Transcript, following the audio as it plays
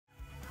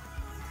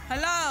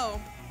Hello.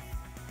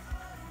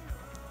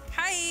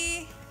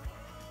 Hi.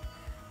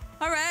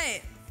 All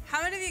right.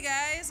 How many of you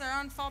guys are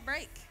on fall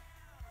break?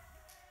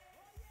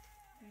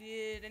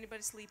 Did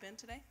anybody sleep in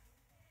today?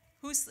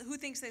 Who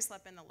thinks they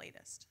slept in the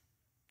latest?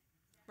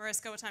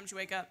 Mariska, what time did you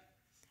wake up?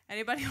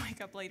 Anybody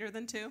wake up later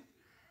than 2?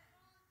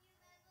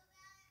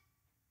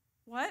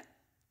 What?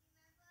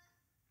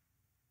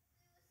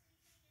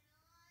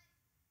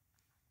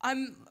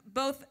 I'm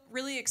both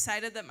really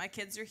excited that my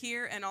kids are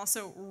here and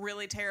also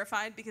really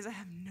terrified because I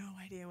have no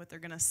idea what they're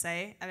going to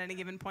say at any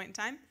given point in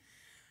time.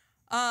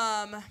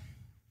 All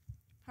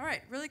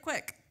right, really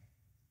quick.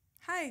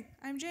 Hi,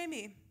 I'm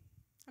Jayme.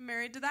 I'm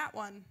married to that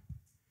one.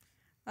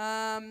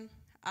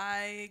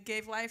 I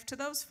gave life to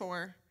those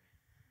 4.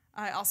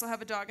 I also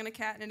have a dog and a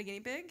cat and a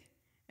guinea pig,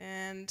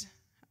 and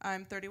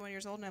I'm 31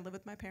 years old and I live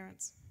with my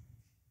parents.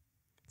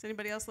 Does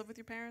anybody else live with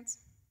your parents?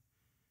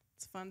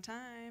 It's a fun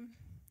time.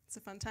 It's a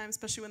fun time,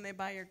 especially when they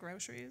buy your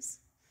groceries.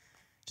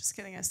 Just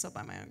kidding, I still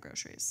buy my own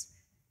groceries.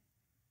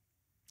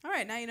 All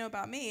right, now you know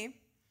about me.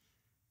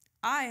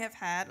 I have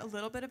had a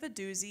little bit of a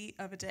doozy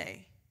of a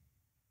day.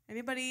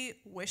 Anybody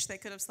wish they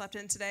could have slept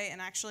in today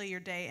and actually your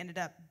day ended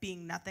up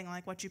being nothing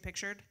like what you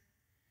pictured?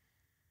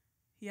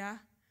 Yeah?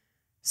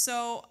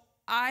 So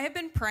I have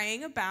been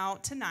praying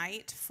about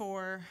tonight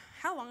for,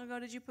 how long ago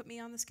did you put me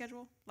on the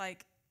schedule?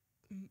 Like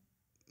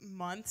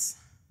months.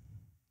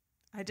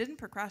 I didn't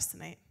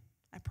procrastinate.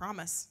 I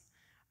promise.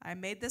 I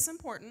made this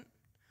important.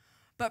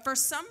 But for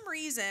some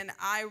reason,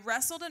 I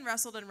wrestled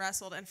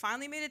and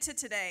finally made it to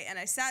today. And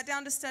I sat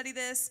down to study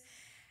this.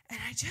 And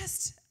I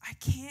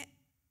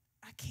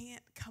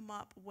can't come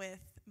up with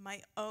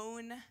my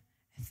own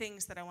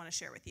things that I want to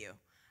share with you.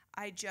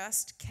 I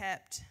just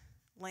kept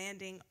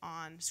landing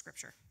on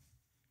Scripture,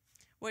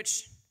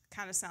 which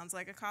kind of sounds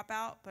like a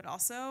cop-out, but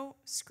also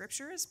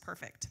Scripture is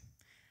perfect.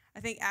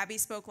 I think Abby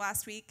spoke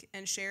last week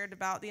and shared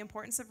about the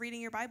importance of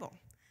reading your Bible.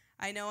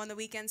 I know on the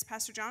weekends,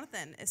 Pastor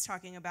Jonathan is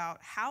talking about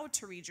how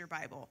to read your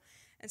Bible.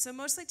 And so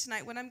mostly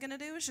tonight, what I'm going to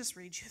do is just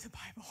read you the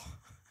Bible.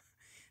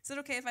 Is it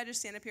okay if I just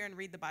stand up here and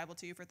read the Bible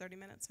to you for 30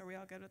 minutes? Are we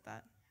all good with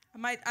that?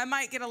 I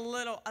might get a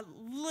little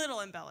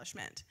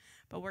embellishment,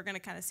 but we're going to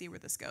kind of see where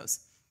this goes.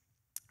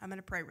 I'm going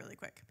to pray really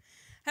quick.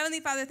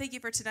 Heavenly Father, thank you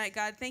for tonight,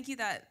 God. Thank you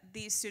that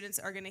these students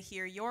are going to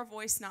hear your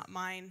voice, not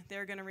mine.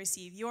 They're going to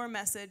receive your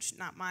message,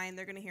 not mine.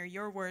 They're going to hear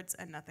your words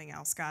and nothing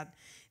else, God.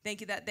 Thank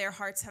you that their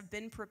hearts have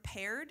been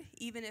prepared,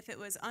 even if it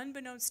was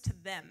unbeknownst to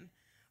them,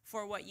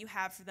 for what you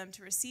have for them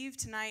to receive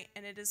tonight,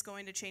 and it is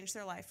going to change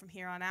their life from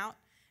here on out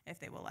if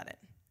they will let it.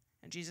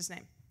 In Jesus'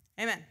 name,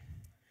 amen.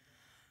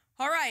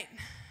 All right.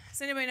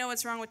 Does anybody know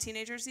what's wrong with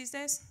teenagers these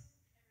days?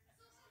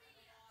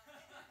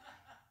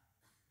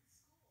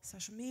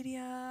 Social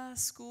media,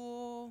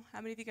 school. How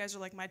many of you guys are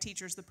like, my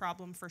teacher's the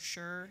problem for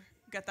sure?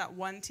 Got that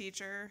one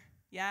teacher?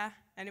 Yeah?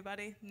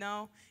 Anybody?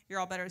 No? You're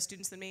all better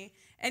students than me.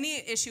 Any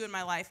issue in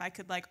my life I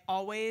could like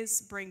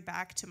always bring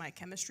back to my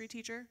chemistry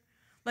teacher.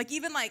 Like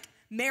even like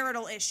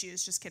marital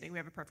issues. Just kidding, we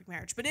have a perfect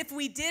marriage. But if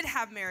we did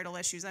have marital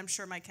issues, I'm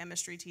sure my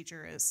chemistry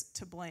teacher is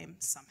to blame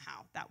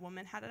somehow. That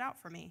woman had it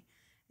out for me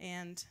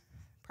and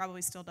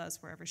probably still does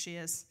wherever she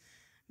is.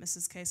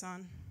 Mrs.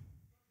 Cason.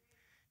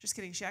 Just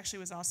kidding, she actually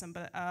was awesome,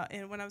 but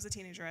when I was a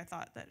teenager, I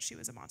thought that she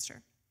was a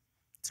monster.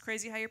 It's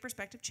crazy how your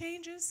perspective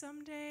changes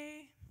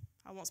someday.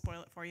 I won't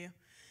spoil it for you.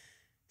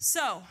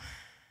 So,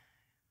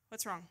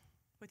 what's wrong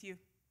with you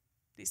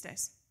these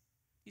days?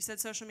 You said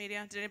social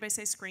media. Did anybody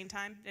say screen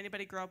time? Did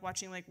anybody grow up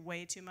watching like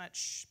way too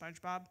much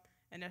SpongeBob,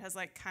 and it has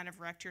like kind of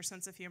wrecked your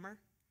sense of humor?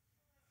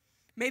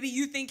 Maybe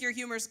you think your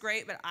humor's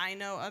great, but I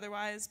know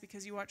otherwise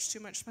because you watch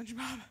too much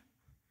SpongeBob.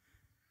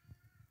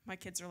 My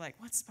kids are like,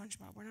 what's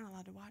SpongeBob? We're not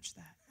allowed to watch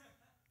that.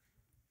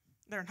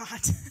 They're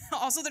not.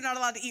 Also, they're not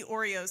allowed to eat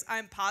Oreos.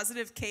 I'm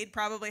positive Cade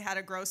probably had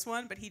a gross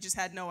one, but he just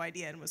had no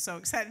idea and was so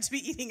excited to be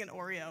eating an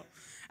Oreo.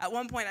 At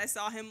one point, I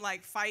saw him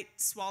like fight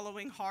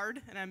swallowing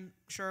hard, and I'm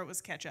sure it was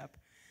ketchup.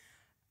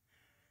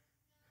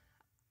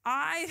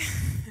 I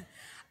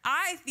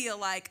feel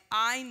like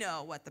I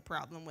know what the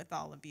problem with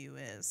all of you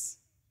is.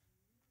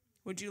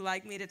 Would you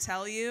like me to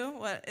tell you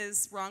what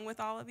is wrong with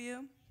all of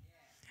you?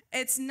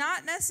 It's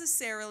not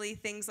necessarily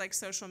things like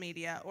social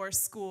media or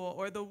school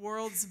or the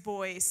world's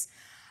voice.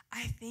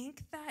 I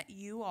think that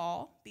you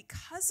all,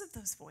 because of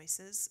those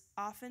voices,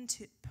 often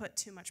put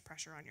too much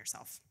pressure on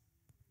yourself.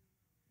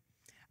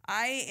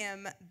 I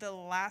am the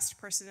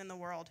last person in the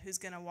world who's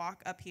going to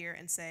walk up here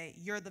and say,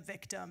 you're the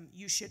victim,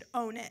 you should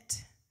own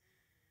it.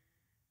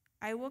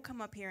 I will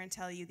come up here and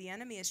tell you the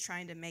enemy is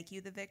trying to make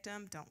you the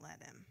victim, don't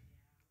let him.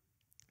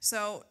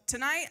 So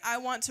tonight I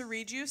want to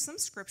read you some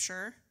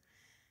scripture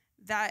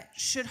that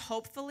should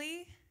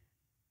hopefully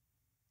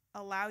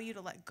allow you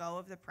to let go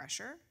of the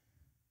pressure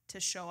to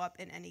show up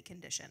in any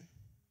condition.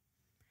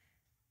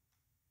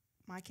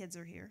 My kids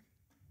are here.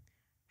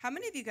 How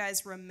many of you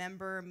guys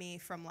remember me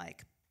from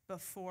like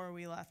before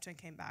we left and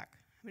came back?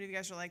 How many of you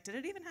guys are like, did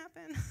it even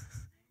happen?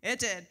 It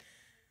did.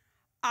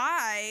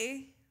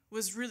 I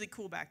was really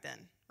cool back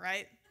then,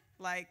 right?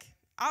 Like,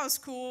 I was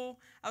cool.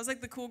 I was like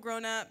the cool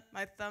grown-up.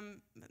 My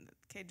thumb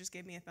Kay just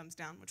gave me a thumbs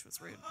down, which was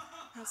rude.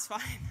 That's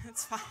fine.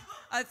 That's fine.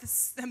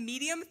 A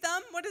medium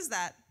thumb? What is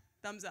that?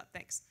 Thumbs up.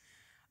 Thanks.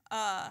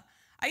 I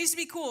used to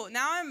be cool.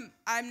 Now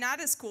I'm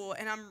not as cool,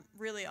 and I'm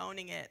really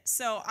owning it.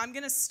 So I'm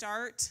going to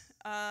start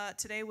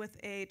today with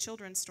a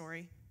children's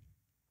story.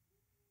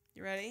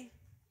 You ready?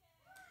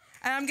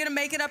 And I'm going to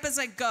make it up as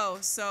I go,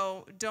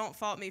 so don't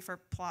fault me for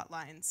plot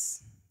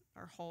lines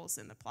or holes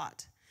in the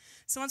plot.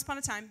 So once upon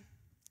a time,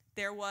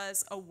 there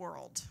was a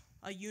world,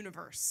 a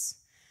universe.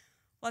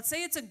 Let's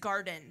say it's a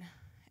garden.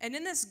 And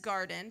in this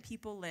garden,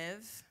 people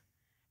live.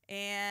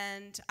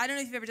 And I don't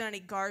know if you've ever done any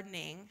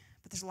gardening,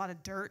 but there's a lot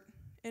of dirt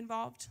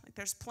involved. Like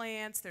there's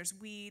plants, there's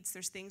weeds,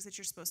 there's things that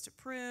you're supposed to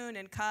prune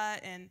and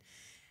cut. And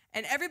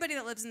everybody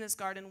that lives in this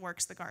garden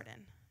works the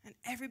garden. And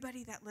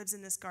everybody that lives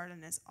in this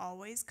garden is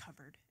always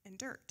covered in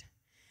dirt.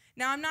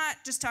 Now, I'm not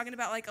just talking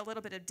about like a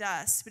little bit of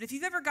dust, but if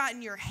you've ever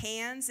gotten your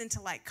hands into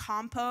like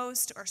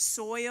compost or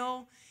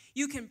soil,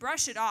 you can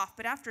brush it off,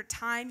 but after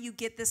time, you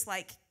get this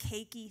like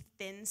cakey,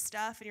 thin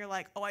stuff, and you're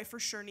like, oh, I for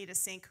sure need a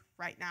sink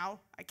right now.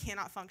 I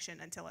cannot function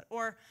until it.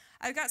 Or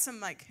I've got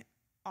some like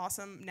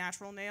awesome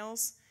natural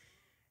nails.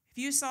 If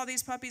you saw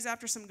these puppies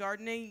after some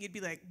gardening, you'd be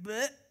like,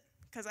 bleh,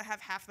 because I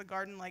have half the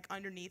garden like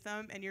underneath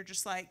them, and you're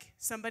just like,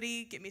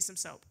 somebody get me some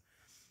soap.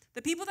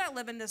 The people that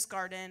live in this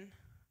garden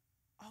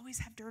always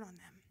have dirt on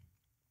them.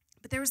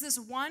 But there was this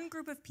one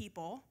group of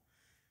people,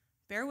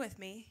 bear with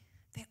me,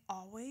 they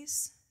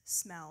always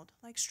smelled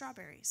like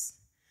strawberries.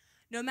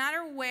 No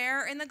matter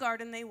where in the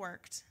garden they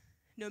worked,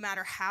 no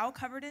matter how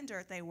covered in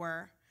dirt they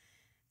were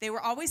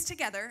always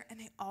together, and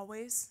they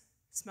always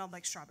smelled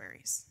like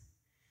strawberries.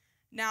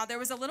 Now, there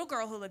was a little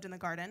girl who lived in the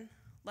garden.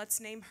 Let's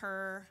name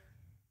her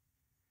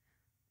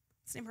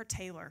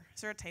Taylor. Is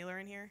there a Taylor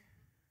in here?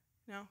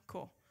 No?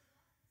 Cool.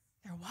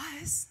 There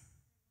was.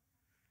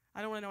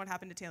 I don't want to know what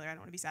happened to Taylor. I don't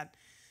want to be sad.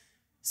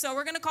 So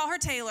we're going to call her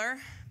Taylor.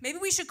 Maybe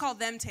we should call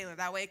them Taylor.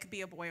 That way it could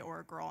be a boy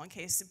or a girl in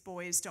case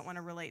boys don't want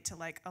to relate to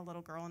like a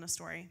little girl in a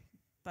story.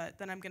 But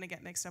then I'm going to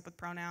get mixed up with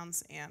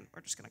pronouns, and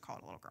we're just going to call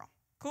it a little girl.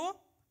 Cool?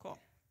 Cool.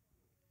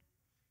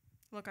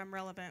 Look, I'm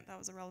relevant. That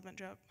was a relevant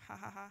joke. Ha,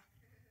 ha, ha.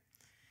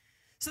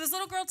 So this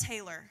little girl,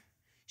 Taylor,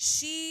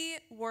 she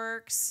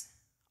works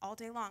all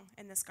day long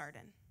in this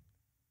garden.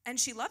 And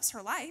she loves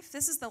her life.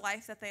 This is the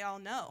life that they all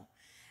know.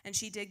 And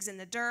she digs in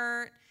the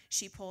dirt.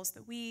 She pulls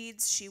the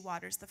weeds, she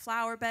waters the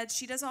flower beds,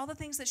 she does all the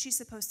things that she's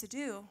supposed to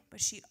do, but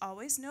she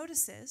always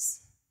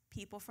notices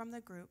people from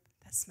the group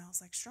that smells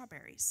like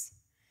strawberries.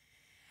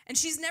 And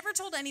she's never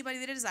told anybody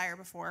the desire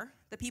before.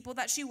 The people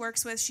that she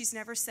works with, she's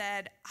never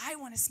said, I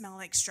want to smell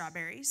like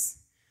strawberries.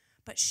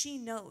 But she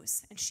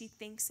knows, and she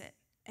thinks it.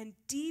 And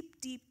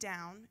deep, deep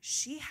down,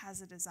 she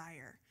has a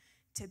desire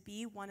to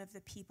be one of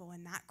the people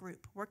in that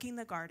group, working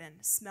the garden,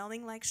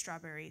 smelling like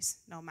strawberries,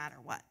 no matter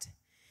what.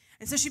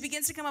 And so she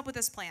begins to come up with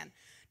this plan.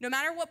 No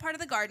matter what part of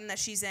the garden that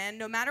she's in,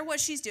 no matter what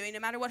she's doing, no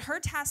matter what her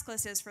task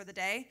list is for the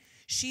day,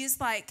 she's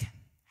like,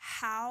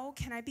 how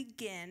can I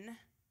begin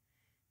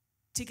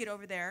to get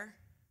over there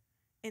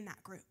in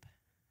that group?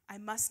 I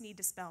must need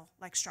to smell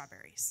like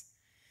strawberries.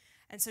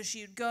 And so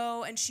she would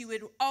go, and she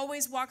would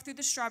always walk through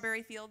the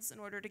strawberry fields in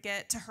order to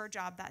get to her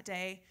job that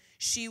day.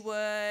 She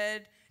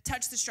would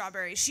touch the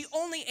strawberries. She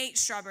only ate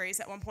strawberries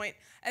at one point.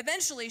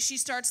 Eventually, she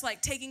starts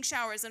like taking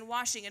showers and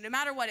washing, and no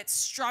matter what, it's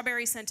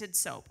strawberry scented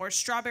soap or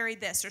strawberry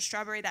this or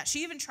strawberry that.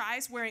 She even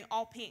tries wearing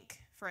all pink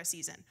for a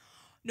season.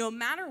 No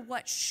matter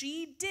what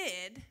she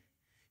did,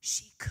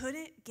 she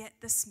couldn't get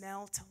the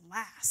smell to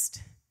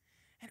last.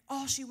 And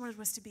all she wanted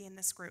was to be in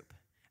this group.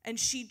 And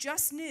she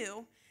just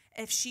knew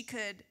if she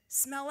could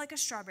smell like a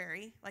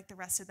strawberry, like the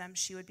rest of them,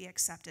 she would be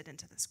accepted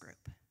into this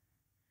group.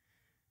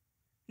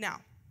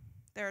 Now,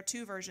 there are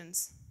two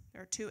versions.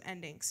 There are two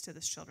endings to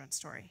this children's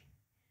story.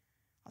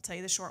 I'll tell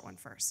you the short one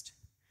first.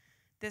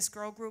 This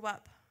girl grew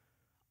up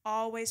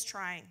always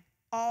trying,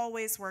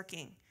 always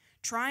working,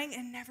 trying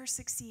and never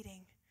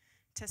succeeding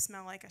to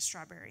smell like a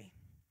strawberry.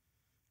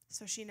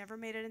 So she never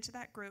made it into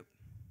that group.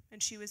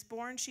 And she was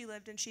born, she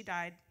lived, and she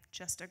died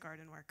just a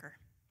garden worker.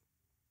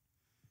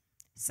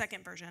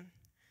 Second version.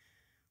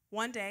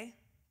 One day,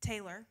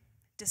 Taylor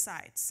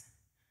decides,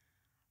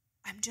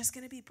 I'm just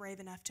going to be brave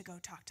enough to go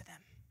talk to them.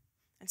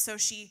 And so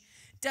she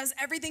does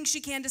everything she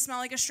can to smell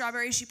like a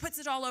strawberry. She puts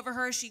it all over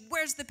her. She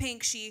wears the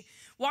pink. She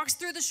walks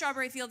through the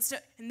strawberry fields.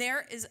 And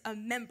there is a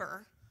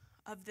member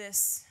of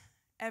this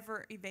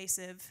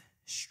ever-evasive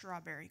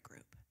strawberry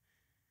group.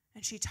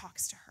 And she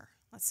talks to her.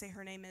 Let's say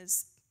her name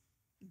is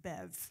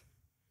Bev.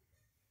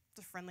 It's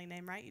a friendly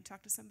name, right? You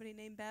talk to somebody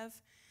named Bev.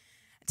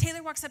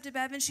 Taylor walks up to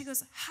Bev, and she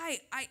goes, hi,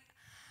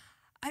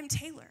 I'm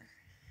Taylor.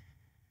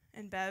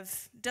 And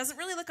Bev doesn't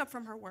really look up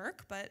from her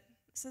work, but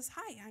says,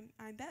 hi,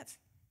 I'm Bev.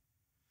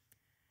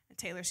 And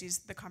Taylor sees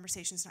the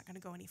conversation's not going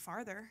to go any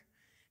farther.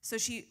 So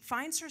she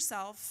finds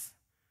herself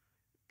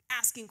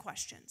asking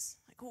questions.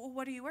 Like, well,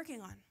 what are you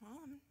working on? Well,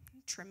 I'm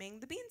trimming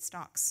the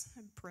beanstalks.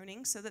 I'm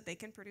pruning so that they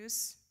can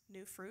produce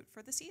new fruit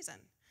for the season.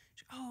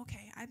 She, oh,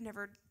 okay, I've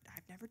never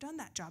done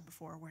that job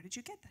before. Where did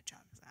you get that job?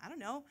 I don't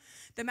know.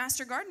 The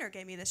master gardener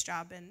gave me this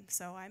job, and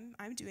so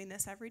I'm doing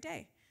this every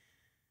day.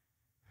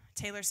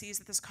 Taylor sees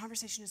that this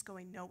conversation is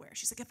going nowhere.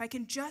 She's like, if I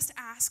can just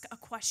ask a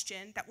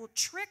question that will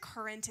trick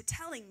her into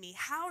telling me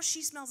how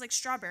she smells like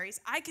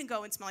strawberries, I can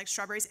go and smell like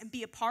strawberries and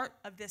be a part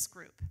of this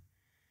group.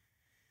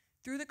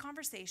 Through the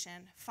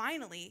conversation,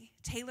 finally,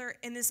 Taylor,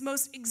 in this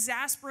most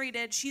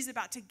exasperated, she's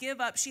about to give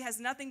up. She has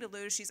nothing to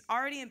lose. She's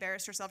already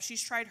embarrassed herself.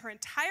 She's tried her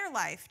entire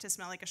life to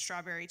smell like a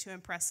strawberry to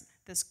impress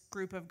this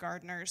group of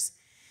gardeners.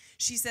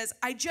 She says,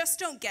 I just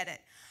don't get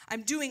it.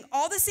 I'm doing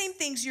all the same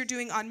things you're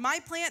doing on my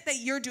plant that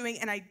you're doing,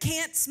 and I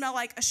can't smell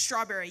like a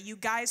strawberry. You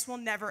guys will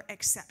never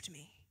accept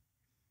me.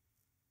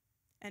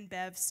 And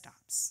Bev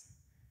stops.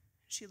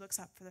 She looks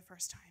up for the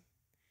first time,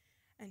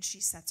 and she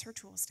sets her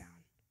tools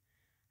down,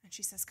 and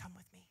she says, come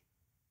with me.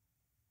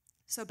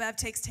 So Bev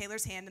takes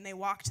Taylor's hand, and they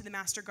walk to the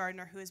master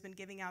gardener who has been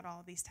giving out all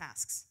of these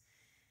tasks.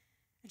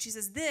 And she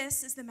says,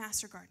 this is the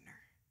master gardener.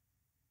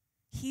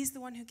 He's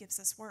the one who gives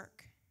us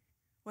work.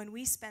 When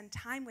we spend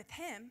time with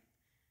him,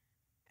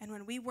 and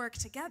when we work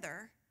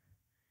together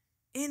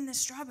in the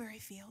strawberry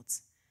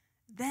fields,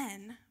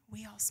 then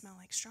we all smell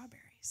like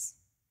strawberries.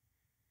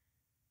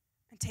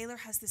 And Taylor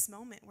has this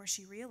moment where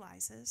she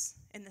realizes,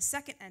 in the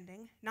second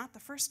ending, not the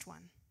first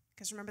one,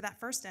 because remember that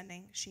first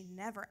ending, she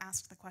never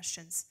asked the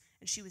questions,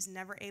 and she was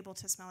never able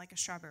to smell like a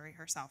strawberry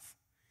herself.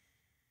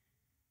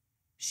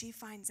 She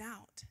finds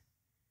out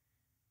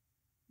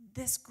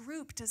this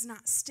group does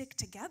not stick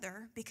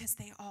together because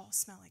they all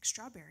smell like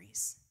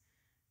strawberries.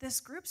 This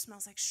group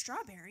smells like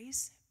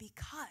strawberries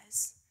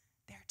because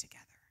they're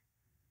together.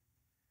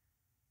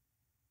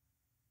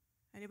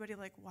 Anybody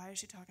like, why is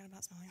she talking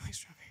about smelling like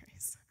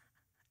strawberries?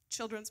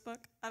 Children's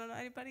book? I don't know,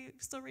 anybody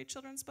still read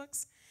children's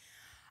books?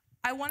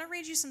 I want to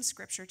read you some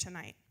scripture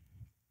tonight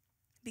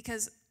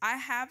because I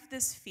have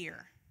this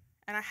fear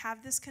and I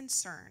have this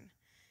concern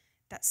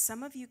that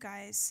some of you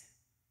guys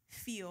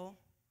feel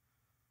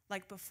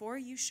like before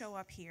you show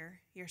up here,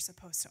 you're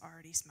supposed to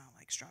already smell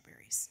like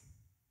strawberries.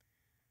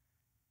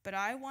 But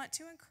I want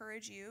to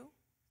encourage you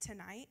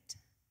tonight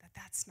that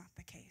that's not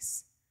the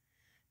case.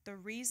 The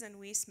reason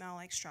we smell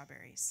like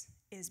strawberries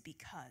is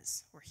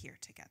because we're here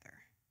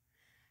together.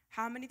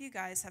 How many of you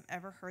guys have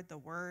ever heard the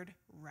word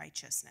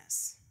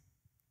righteousness?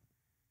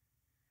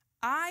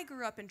 I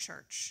grew up in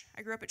church.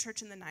 I grew up at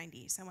church in the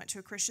 90s. I went to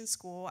a Christian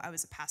school. I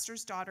was a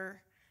pastor's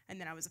daughter, and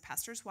then I was a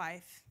pastor's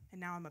wife, and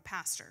now I'm a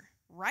pastor.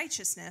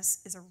 Righteousness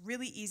is a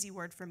really easy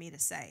word for me to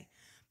say.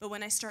 But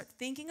when I start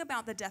thinking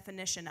about the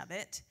definition of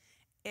it,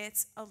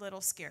 it's a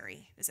little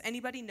scary. Does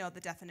anybody know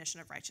the definition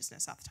of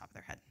righteousness off the top of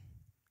their head?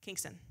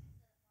 Kingston.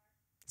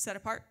 Set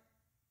apart.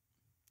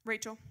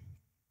 Rachel.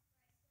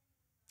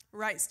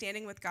 Right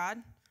standing with God.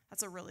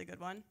 That's a really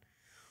good one.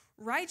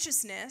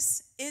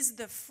 Righteousness is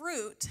the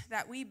fruit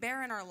that we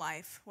bear in our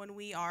life when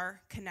we are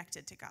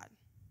connected to God.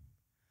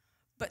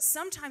 But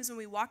sometimes when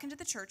we walk into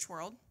the church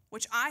world,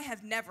 which I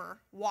have never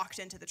walked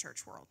into the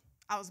church world.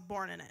 I was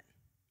born in it,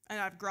 and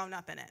I've grown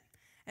up in it.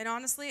 And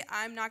honestly,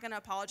 I'm not going to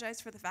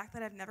apologize for the fact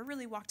that I've never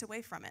really walked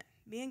away from it.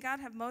 Me and God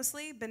have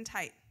mostly been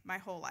tight my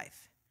whole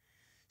life.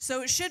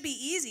 So it should be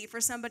easy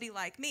for somebody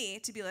like me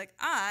to be like,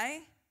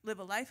 I live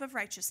a life of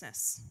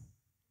righteousness.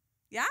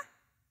 Yeah?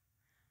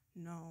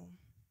 No.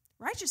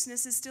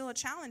 Righteousness is still a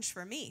challenge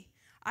for me.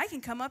 I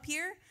can come up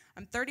here.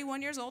 I'm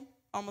 31 years old,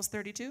 almost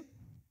 32.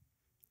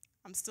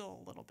 I'm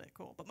still a little bit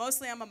cool, but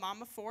mostly I'm a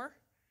mom of 4.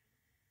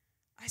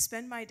 I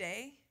spend my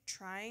day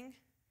trying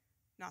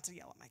not to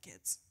yell at my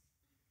kids.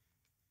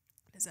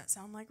 Does that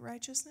sound like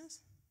righteousness?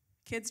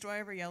 Kids, do I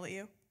ever yell at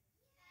you?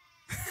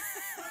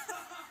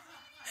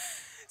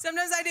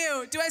 Sometimes I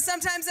do. Do I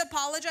sometimes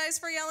apologize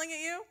for yelling at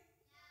you?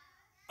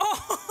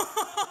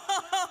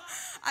 Oh,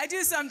 I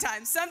do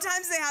sometimes.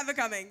 Sometimes they have it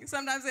coming.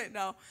 Sometimes they,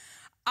 no.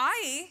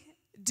 I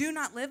do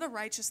not live a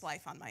righteous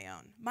life on my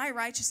own. My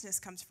righteousness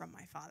comes from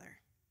my Father.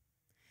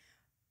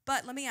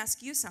 But let me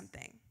ask you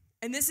something.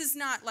 And this is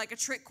not like a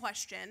trick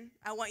question.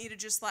 I want you to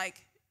just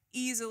like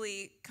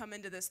easily come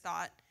into this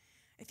thought.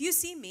 If you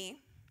see me,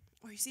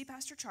 or you see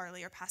Pastor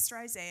Charlie, or Pastor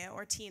Isaiah,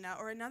 or Tina,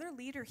 or another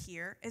leader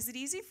here, is it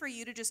easy for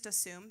you to just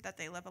assume that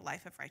they live a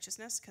life of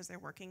righteousness because they're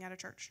working at a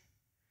church?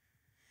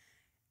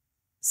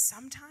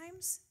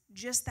 Sometimes,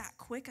 just that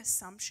quick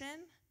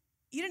assumption,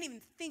 you didn't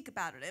even think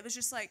about it. It was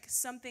just like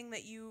something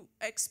that you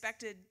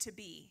expected to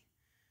be,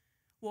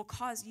 will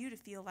cause you to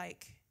feel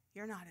like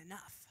you're not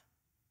enough.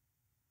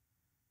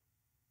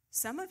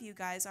 Some of you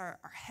guys are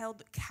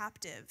held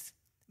captive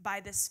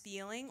by this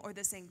feeling or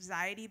this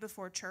anxiety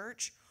before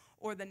church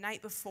or the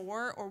night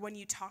before or when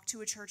you talk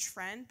to a church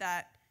friend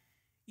that,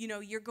 you know,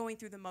 you're going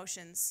through the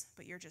motions,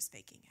 but you're just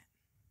faking it.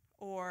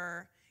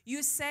 Or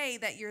you say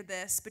that you're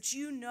this, but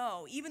you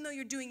know, even though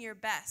you're doing your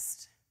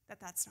best, that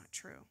that's not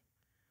true.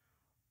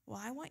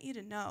 Well, I want you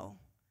to know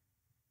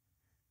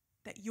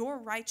that your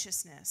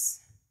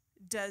righteousness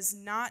does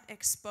not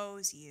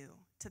expose you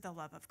to the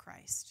love of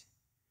Christ.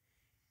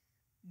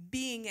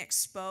 Being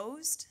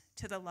exposed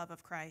to the love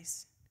of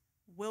Christ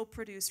will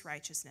produce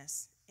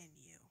righteousness in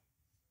you.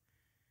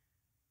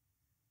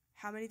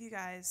 How many of you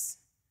guys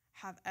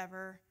have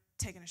ever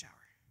taken a shower?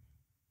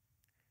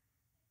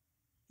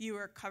 You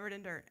were covered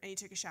in dirt and you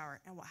took a shower,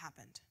 and what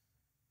happened?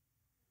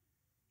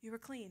 You were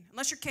clean.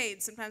 Unless you're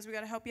Cade, sometimes we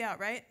got to help you out,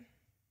 right?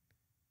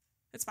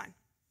 It's fine.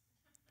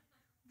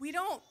 We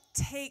don't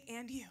take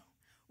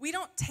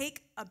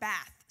a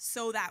bath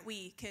so that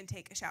we can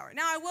take a shower.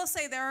 Now, I will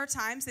say there are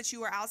times that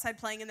you are outside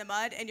playing in the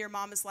mud and your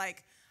mom is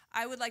like,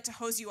 I would like to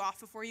hose you off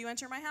before you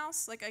enter my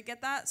house. Like, I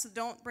get that, so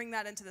don't bring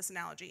that into this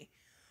analogy.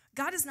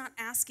 God is not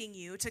asking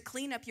you to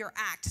clean up your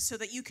act so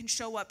that you can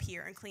show up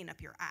here and clean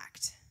up your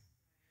act.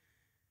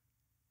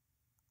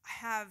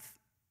 I have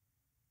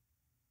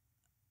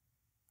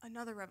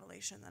another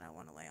revelation that I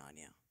want to lay on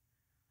you.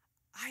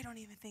 I don't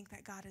even think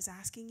that God is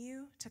asking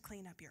you to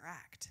clean up your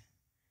act.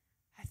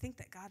 I think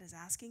that God is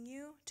asking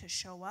you to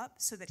show up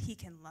so that he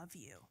can love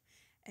you.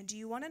 And do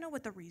you want to know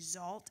what the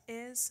result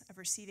is of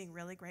receiving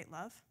really great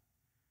love?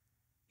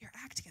 Your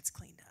act gets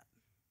cleaned up.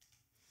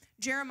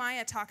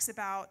 Jeremiah talks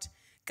about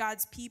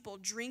God's people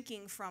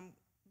drinking from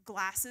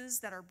glasses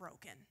that are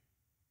broken.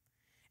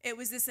 It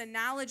was this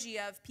analogy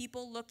of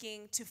people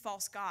looking to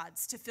false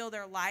gods to fill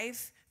their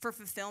life for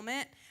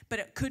fulfillment, but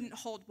it couldn't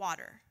hold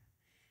water.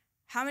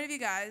 How many of you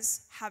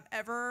guys have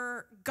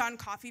ever gotten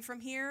coffee from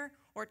here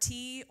or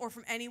tea or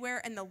from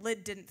anywhere and the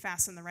lid didn't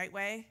fasten the right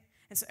way?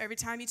 And so every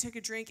time you took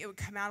a drink, it would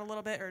come out a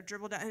little bit or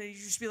dribble down, and you'd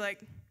just be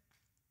like,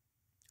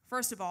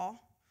 first of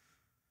all,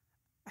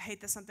 I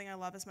hate that something I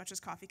love as much as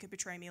coffee could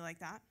betray me like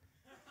that.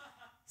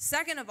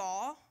 Second of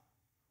all,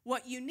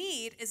 what you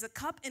need is a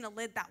cup and a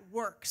lid that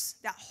works,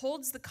 that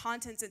holds the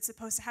contents it's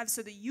supposed to have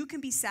so that you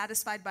can be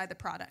satisfied by the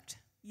product.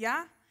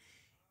 Yeah?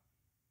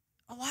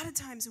 A lot of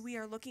times we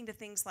are looking to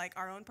things like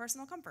our own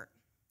personal comfort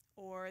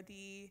or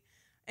the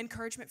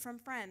encouragement from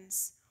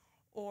friends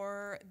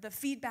or the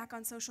feedback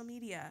on social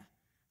media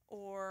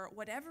or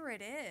whatever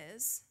it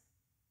is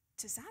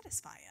to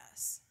satisfy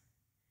us.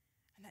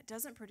 And that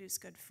doesn't produce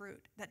good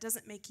fruit. That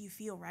doesn't make you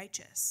feel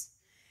righteous.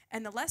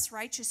 And the less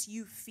righteous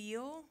you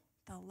feel,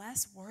 the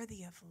less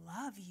worthy of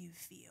love you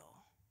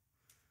feel.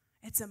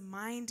 It's a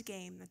mind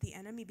game that the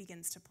enemy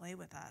begins to play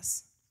with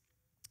us.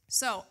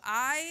 So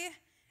I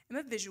am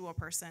a visual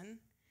person,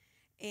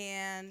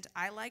 and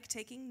I like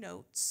taking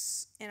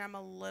notes, and I'm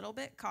a little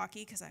bit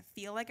cocky because I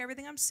feel like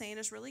everything I'm saying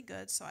is really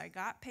good, so I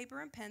got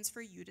paper and pens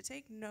for you to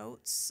take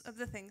notes of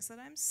the things that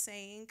I'm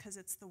saying because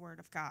it's the Word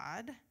of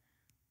God.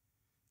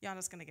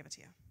 Yana's going to give it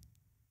to you.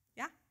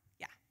 Yeah?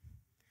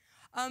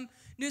 Yeah.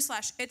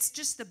 Newsflash, it's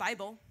just the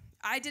Bible.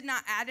 I did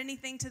not add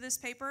anything to this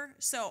paper,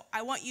 so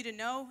I want you to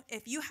know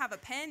if you have a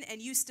pen and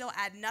you still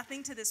add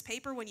nothing to this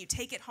paper, when you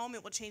take it home,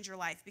 it will change your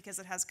life because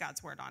it has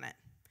God's word on it.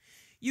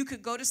 You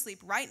could go to sleep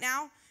right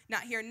now,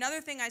 not hear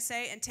another thing I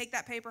say, and take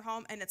that paper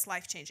home, and it's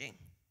life-changing.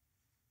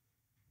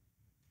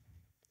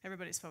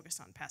 Everybody's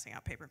focused on passing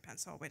out paper and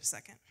pens, so I'll wait a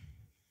second.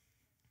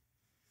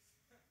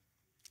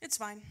 It's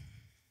fine.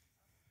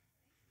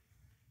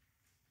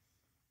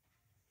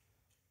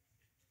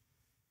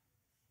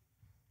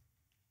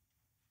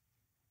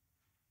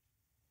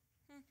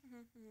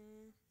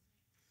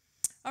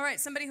 All right,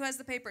 somebody who has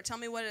the paper, tell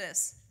me what it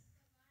is.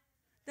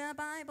 The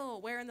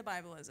Bible. Where in the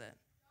Bible is it?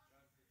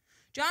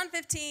 John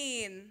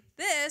 15.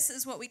 This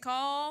is what we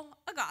call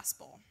a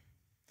gospel.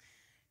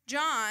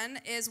 John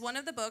is one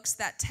of the books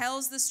that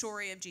tells the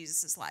story of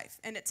Jesus' life,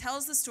 and it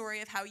tells the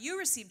story of how you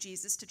received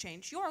Jesus to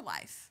change your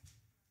life.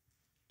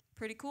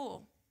 Pretty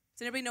cool.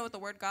 Does anybody know what the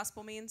word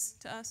gospel means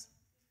to us?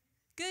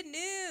 Good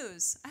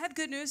news. I have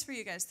good news for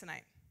you guys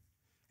tonight,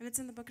 and it's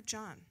in the book of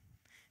John.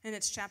 And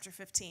it's chapter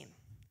 15.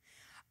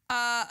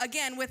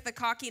 Again, with the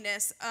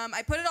cockiness,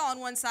 I put it all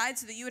on one side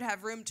so that you would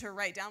have room to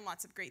write down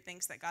lots of great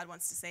things that God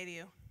wants to say to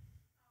you.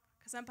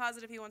 Because I'm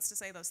positive he wants to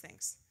say those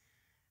things.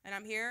 And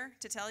I'm here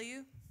to tell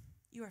you,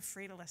 you are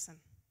free to listen.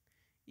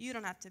 You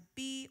don't have to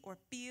be or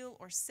feel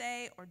or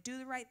say or do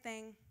the right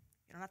thing.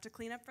 You don't have to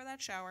clean up for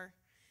that shower.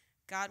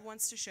 God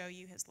wants to show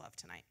you his love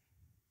tonight.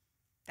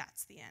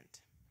 That's the end.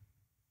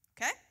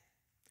 Okay?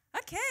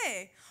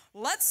 Okay.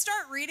 Let's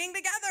start reading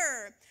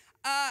together.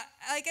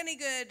 Like any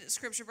good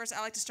scripture verse,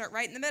 I like to start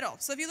right in the middle.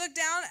 So if you look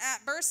down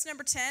at verse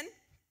number 10,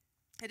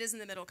 it is in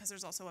the middle because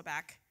there's also a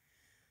back.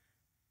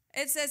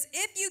 It says,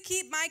 if you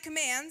keep my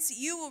commands,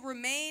 you will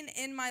remain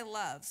in my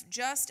love,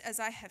 just as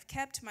I have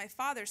kept my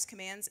Father's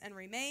commands and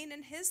remain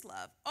in his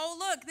love. Oh,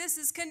 look, this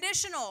is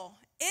conditional.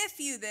 If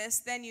you this,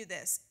 then you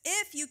this.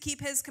 If you keep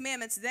his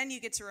commandments, then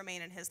you get to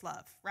remain in his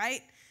love,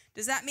 right?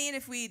 Does that mean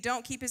if we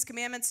don't keep his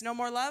commandments, no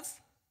more love?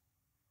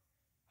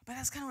 But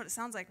that's kind of what it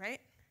sounds like, right?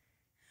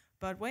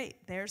 But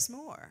wait, there's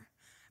more.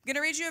 I'm going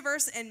to read you a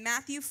verse in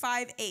Matthew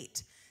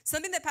 5:8.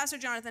 Something that Pastor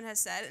Jonathan has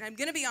said, and I'm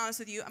going to be honest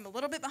with you, I'm a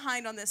little bit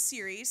behind on this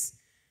series.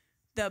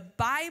 The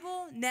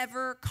Bible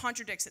never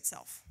contradicts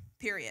itself,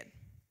 period.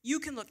 You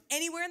can look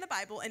anywhere in the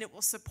Bible, and it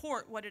will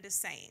support what it is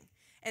saying.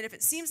 And if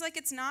it seems like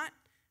it's not,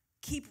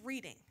 keep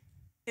reading.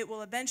 It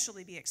will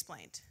eventually be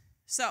explained.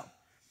 So,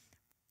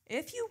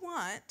 if you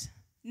want,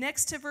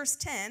 next to verse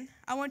 10,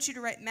 I want you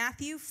to write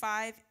Matthew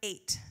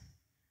 5:8.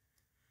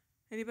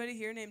 Anybody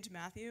here named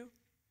Matthew?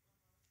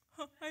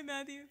 Oh, hi,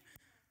 Matthew.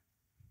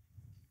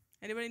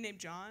 Anybody named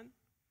John?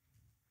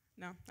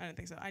 No, I don't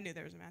think so. I knew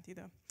there was a Matthew,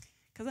 though,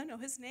 because I know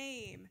his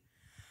name.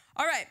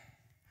 All right,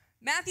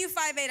 Matthew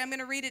 5:8, I'm going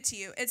to read it to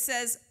you. It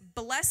says,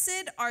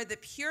 "Blessed are the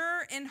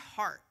pure in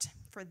heart,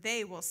 for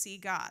they will see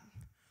God."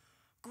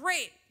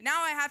 Great.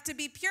 Now I have to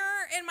be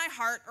pure in my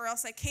heart or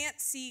else I can't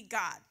see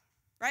God.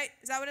 Right?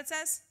 Is that what it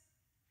says?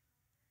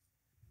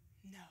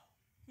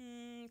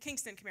 No.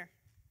 Kingston, come here.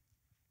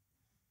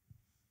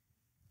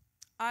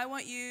 I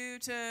want you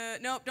to,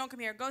 nope, don't come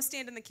here. Go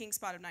stand in the king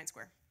spot of 9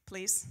 square,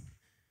 please.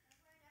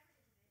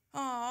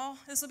 Oh,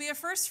 this will be a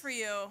first for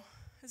you.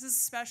 This is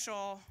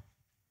special. Do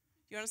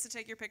you want us to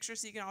take your picture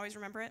so you can always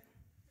remember it?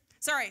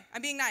 Sorry,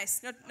 I'm being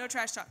nice. No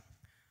trash talk.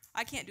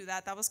 I can't do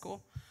that. That was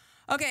cool.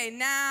 Okay,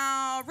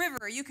 now,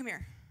 River, you come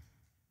here,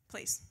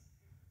 please.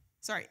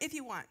 Sorry, if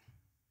you want.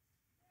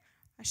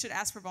 I should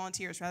ask for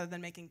volunteers rather than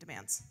making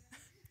demands.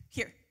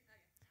 Here.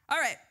 All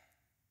right.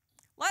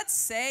 Let's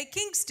say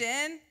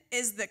Kingston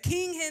is the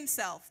king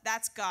himself.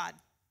 That's God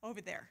over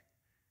there.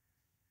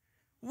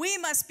 We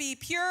must be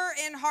pure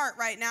in heart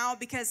right now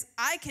because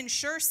I can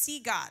sure see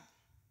God.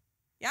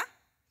 Yeah?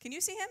 Can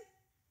you see him?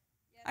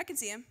 Yep. I can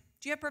see him.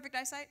 Do you have perfect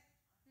eyesight?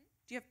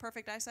 Do you have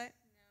perfect eyesight?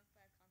 No, but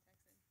I have contacts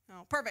in.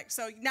 Oh, perfect.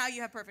 So now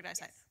you have perfect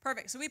eyesight. Yes.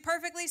 Perfect. So we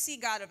perfectly see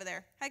God over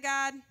there. Hi,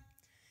 God.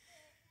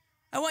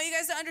 I want you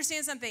guys to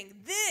understand something.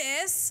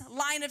 This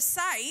line of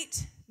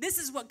sight, this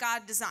is what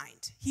God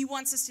designed. He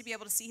wants us to be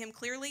able to see him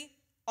clearly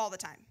all the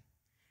time.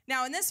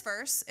 Now, in this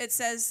verse, it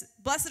says,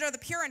 "Blessed are the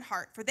pure in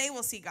heart, for they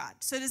will see God."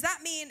 So does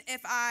that mean if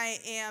I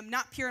am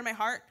not pure in my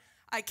heart,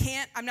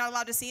 I'm not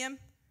allowed to see him?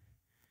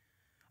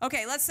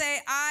 Okay, let's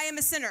say I am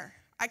a sinner.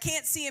 I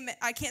can't see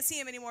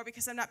him anymore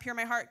because I'm not pure in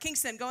my heart.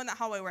 Kingston, go in that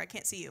hallway where I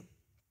can't see you.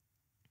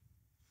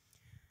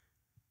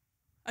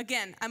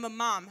 Again, I'm a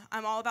mom.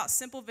 I'm all about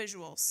simple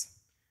visuals.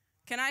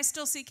 Can I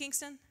still see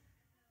Kingston?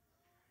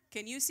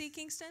 Can you see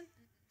Kingston?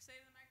 Say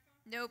to the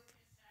microphone. Nope.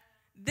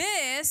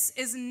 This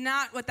is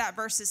not what that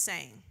verse is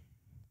saying.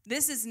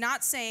 This is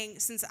not saying,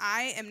 since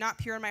I am not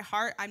pure in my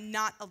heart, I'm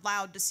not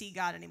allowed to see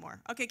God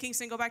anymore. Okay,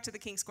 Kingston, go back to the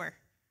king square.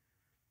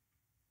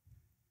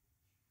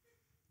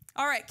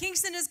 All right,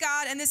 Kingston is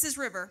God, and this is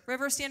River.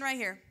 River, stand right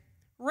here.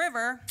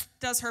 River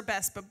does her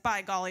best, but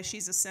by golly,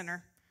 she's a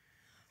sinner.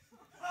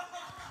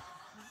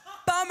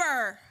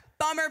 Bummer,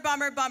 bummer,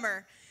 bummer,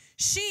 bummer.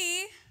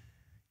 She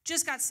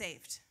just got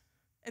saved.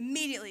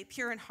 Immediately,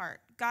 pure in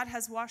heart. God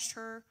has washed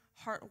her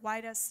heart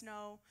white as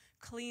snow,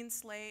 clean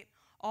slate,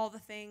 all the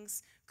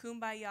things,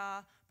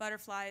 kumbaya,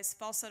 butterflies,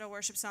 falsetto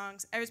worship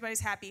songs. Everybody's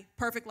happy.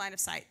 Perfect line of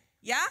sight.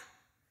 Yeah?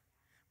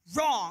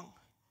 Wrong,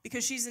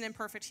 because she's an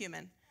imperfect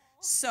human.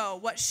 So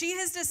what she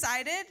has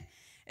decided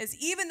is,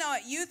 even though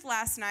at youth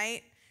last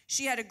night,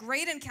 she had a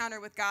great encounter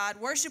with God,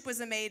 worship was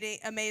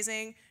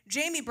amazing,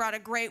 Jayme brought a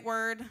great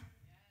word.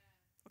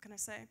 What can I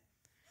say?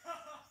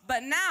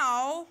 But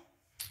now,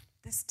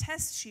 this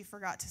test she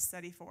forgot to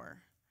study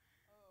for.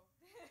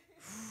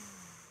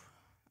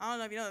 I don't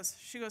know if you know this.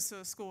 She goes to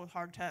a school with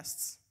hard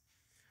tests.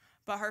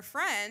 But her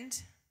friend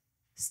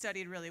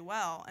studied really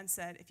well and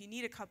said, if you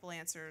need a couple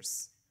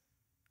answers,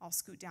 I'll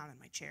scoot down in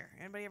my chair.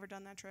 Anybody ever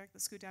done that trick? The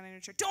scoot down in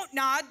your chair? Don't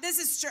nod. This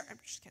is I'm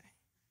just kidding.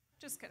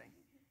 Just kidding.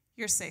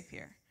 You're safe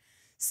here.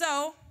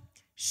 So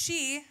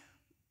she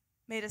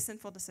made a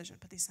sinful decision.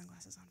 Put these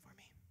sunglasses on for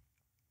me.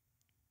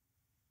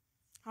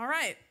 All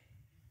right.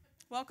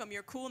 Welcome.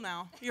 You're cool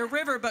now. You're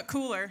River, but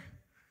cooler.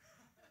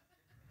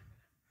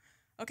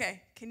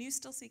 Okay. Can you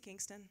still see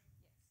Kingston?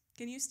 Yes.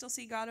 Can you still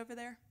see God over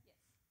there? Yes.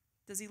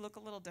 Does he look a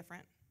little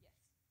different? Yes.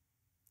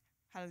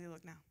 How does he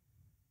look now?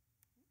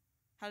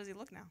 How does he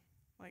look now?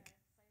 Like,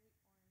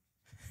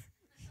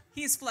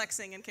 he's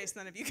flexing in case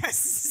none of you guys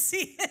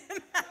see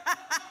him.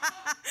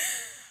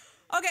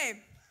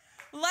 Okay,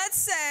 let's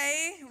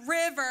say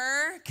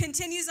River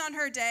continues on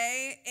her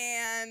day,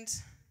 and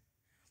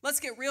let's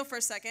get real for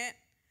a second.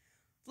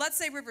 Let's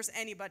say River's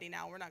anybody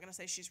now. We're not going to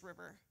say she's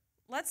River.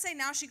 Let's say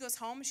now she goes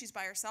home, she's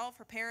by herself,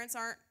 her parents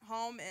aren't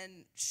home,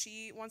 and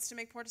she wants to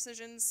make poor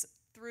decisions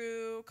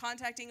through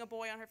contacting a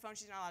boy on her phone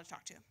she's not allowed to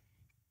talk to.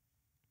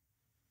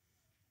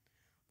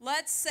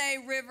 Let's say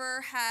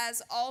River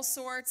has all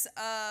sorts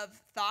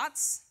of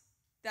thoughts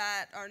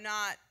that are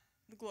not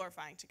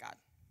glorifying to God.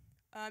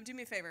 Do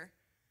me a favor.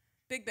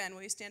 Big Ben,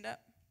 will you stand up?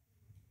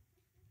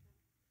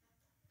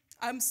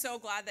 I'm so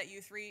glad that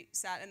you three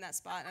sat in that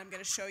spot, and I'm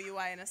going to show you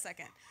why in a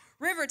second.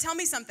 River, tell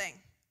me something.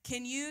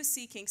 Can you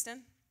see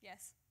Kingston?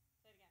 Yes.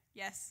 Say it again.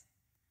 Yes.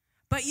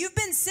 But you've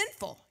been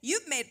sinful.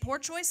 You've made poor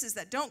choices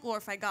that don't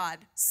glorify God.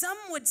 Some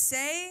would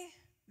say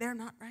they're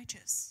not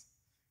righteous.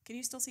 Can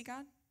you still see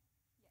God?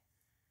 Yes.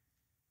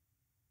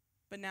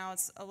 But now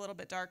it's a little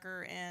bit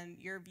darker, and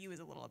your view is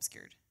a little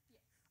obscured.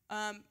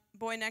 Yes.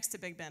 Boy next to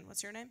Big Ben,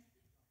 what's your name?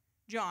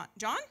 John.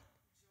 John?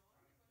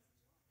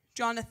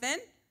 Jonathan?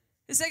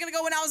 A second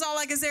ago when I was all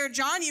like, is there a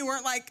John? You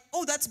weren't like,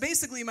 oh, that's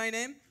basically my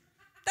name.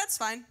 That's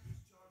fine.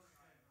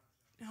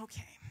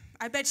 Okay.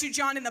 I bet you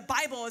John in the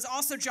Bible is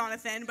also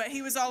Jonathan, but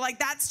he was all like,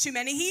 that's too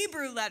many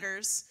Hebrew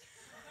letters.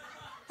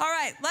 All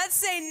right, let's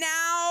say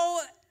now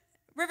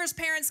River's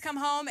parents come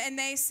home and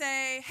they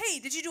say, hey,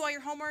 did you do all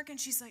your homework? And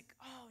she's like,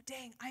 oh,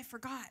 dang, I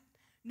forgot.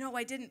 No,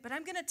 I didn't, but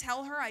I'm going to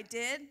tell her I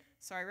did.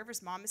 Sorry,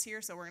 River's mom is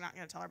here, so we're not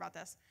going to tell her about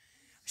this.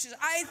 She's like,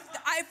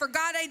 I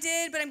forgot I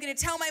did, but I'm going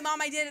to tell my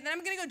mom I did, and then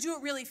I'm going to go do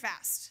it really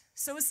fast.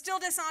 So it's still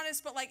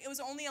dishonest, but like it was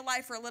only a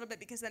lie for a little bit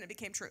because then it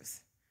became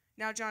truth.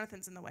 Now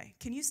Jonathan's in the way.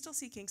 Can you still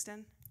see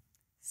Kingston?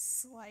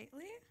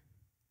 Slightly.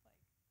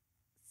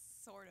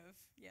 Sort of.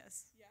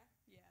 Yes. Yeah.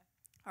 Yeah.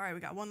 All right, we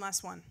got one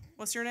last one.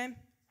 What's your name?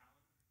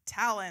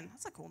 Talon.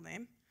 That's a cool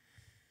name.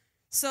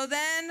 So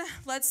then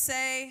let's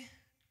say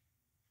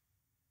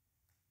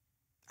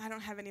I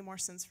don't have any more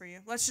sins for you.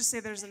 Let's just say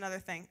there's another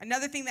thing.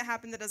 Another thing that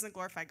happened that doesn't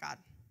glorify God.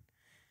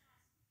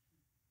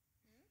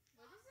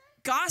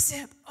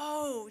 Gossip.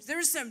 Oh,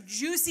 there's some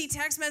juicy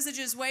text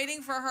messages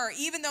waiting for her,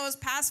 even though it's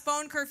past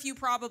phone curfew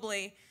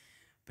probably.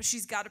 But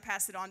she's got to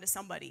pass it on to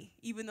somebody,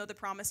 even though the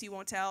promise you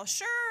won't tell.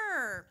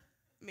 Sure.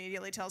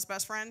 Immediately tells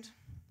best friend.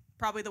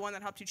 Probably the one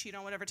that helped you cheat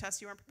on whatever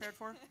test you weren't prepared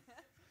for.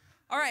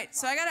 All right,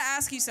 so I got to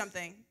ask you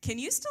something. Can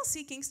you still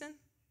see Kingston?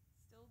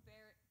 Still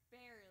barely, but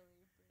not very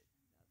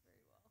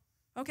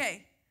well.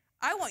 Okay,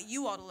 I want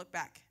you all to look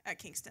back at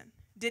Kingston.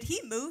 Did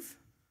he move?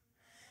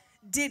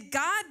 Did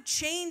God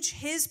change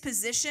his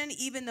position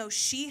even though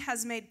she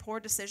has made poor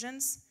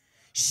decisions?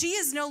 She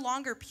is no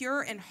longer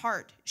pure in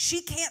heart.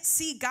 She can't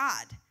see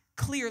God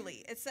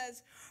clearly. It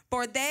says,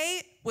 for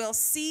they will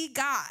see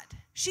God.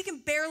 She can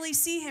barely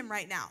see him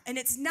right now. And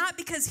it's not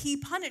because he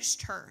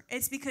punished her.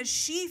 It's because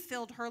she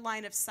filled her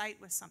line of sight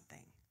with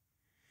something.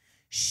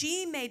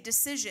 She made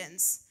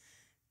decisions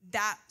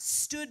that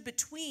stood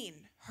between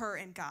her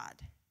and God.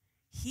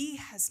 He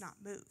has not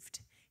moved.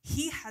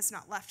 He has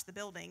not left the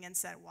building and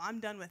said, well, I'm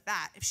done with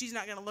that. If she's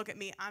not going to look at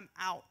me, I'm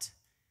out.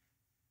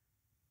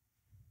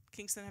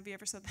 Kingston, have you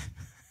ever said that?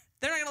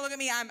 They're not going to look at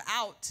me, I'm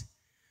out.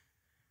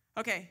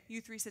 Okay,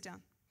 you three sit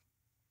down.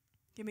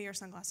 Give me your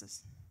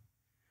sunglasses.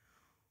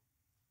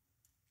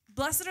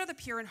 Blessed are the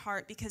pure in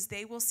heart because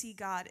they will see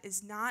God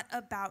is not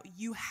about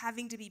you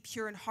having to be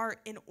pure in heart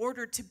in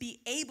order to be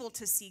able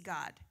to see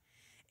God.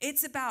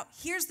 It's about,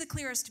 here's the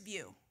clearest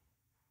view.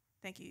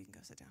 Thank you, you can go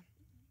sit down.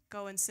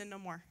 Go and sin no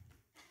more.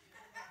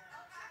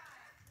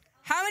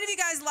 How many of you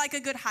guys like a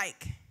good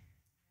hike?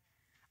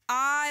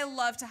 I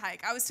love to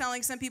hike. I was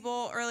telling some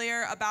people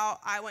earlier about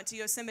I went to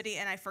Yosemite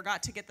and I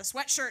forgot to get the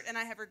sweatshirt and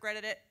I have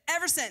regretted it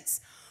ever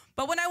since.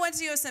 But when I went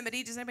to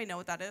Yosemite, does anybody know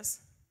what that is?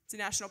 It's a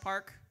national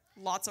park,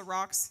 lots of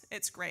rocks.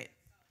 It's great.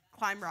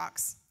 Climb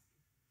rocks.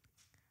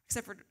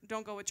 Except for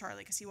don't go with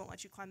Charlie because he won't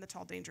let you climb the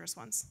tall, dangerous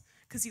ones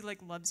because he like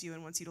loves you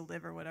and wants you to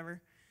live or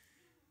whatever.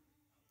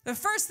 The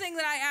first thing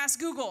that I asked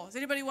Google, does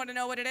anybody want to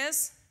know what it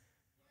is?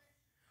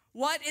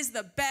 What is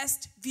the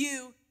best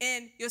view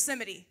in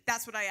Yosemite?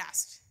 That's what I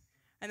asked.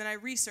 And then I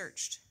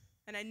researched,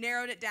 and I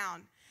narrowed it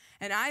down.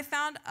 And I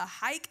found a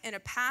hike and a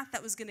path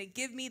that was going to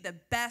give me the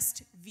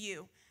best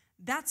view.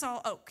 That's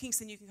all. Oh,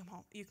 Kingston, you can come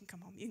home. You can come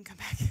home. You can come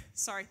back.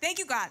 Sorry. Thank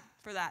you, God,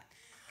 for that.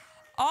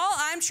 All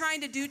I'm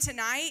trying to do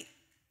tonight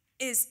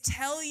is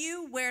tell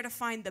you where to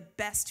find the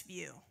best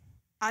view.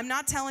 I'm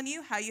not telling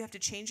you how you have to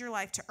change your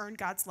life to earn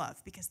God's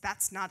love, because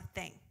that's not a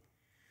thing.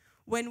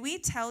 When we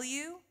tell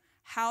you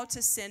how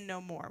to sin no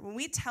more, when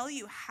we tell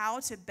you how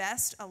to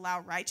best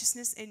allow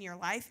righteousness in your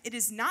life, it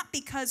is not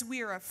because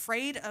we are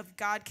afraid of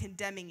God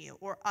condemning you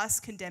or us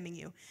condemning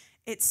you.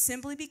 It's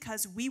simply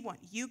because we want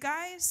you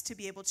guys to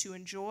be able to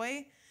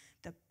enjoy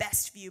the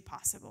best view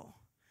possible.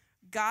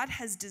 God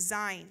has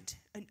designed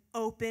an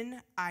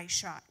open eye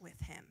shot with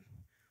him.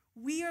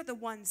 We are the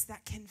ones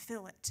that can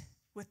fill it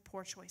with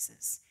poor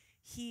choices.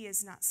 He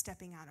is not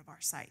stepping out of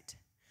our sight.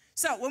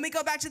 So when we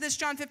go back to this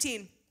John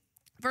 15,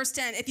 verse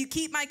 10, if you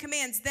keep my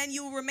commands, then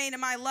you will remain in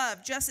my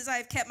love, just as I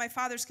have kept my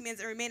Father's commands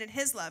and remain in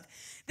his love.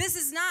 This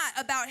is not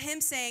about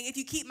him saying, if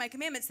you keep my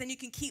commandments, then you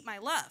can keep my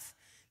love.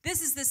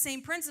 This is the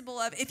same principle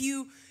of, if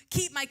you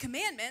keep my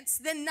commandments,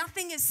 then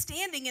nothing is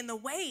standing in the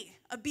way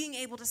of being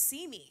able to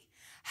see me.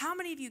 How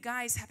many of you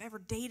guys have ever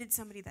dated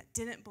somebody that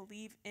didn't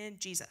believe in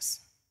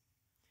Jesus?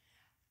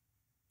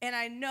 And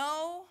I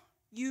know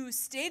you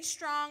stayed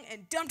strong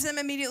and dumped them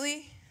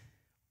immediately,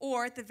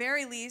 or at the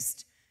very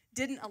least,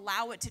 didn't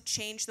allow it to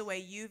change the way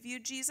you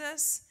viewed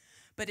Jesus.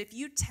 But if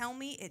you tell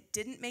me it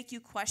didn't make you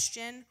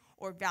question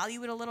or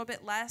value it a little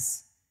bit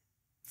less,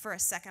 for a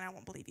second I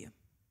won't believe you.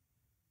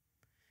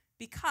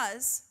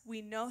 Because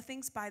we know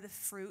things by the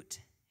fruit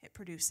it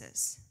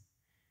produces.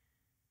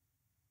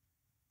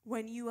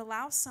 When you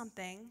allow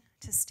something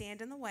to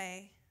stand in the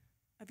way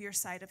of your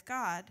sight of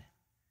God,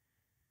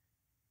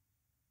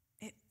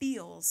 it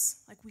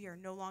feels like we are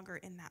no longer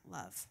in that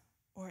love,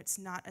 or it's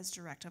not as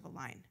direct of a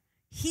line.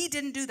 He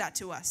didn't do that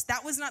to us.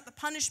 That was not the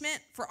punishment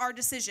for our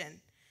decision.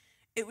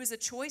 It was a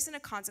choice and a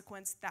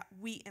consequence that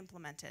we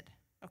implemented,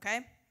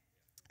 okay?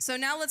 So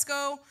now let's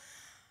go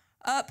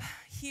up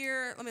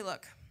here. Let me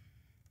look.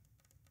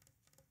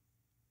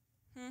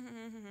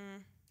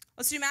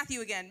 Let's do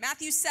Matthew again.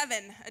 Matthew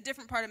 7, a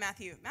different part of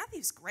Matthew.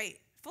 Matthew's great,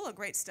 full of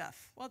great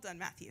stuff. Well done,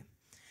 Matthew.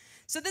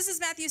 So this is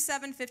Matthew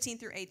 7, 15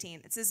 through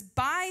 18. It says,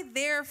 by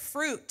their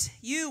fruit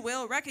you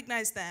will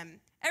recognize them.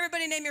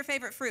 Everybody name your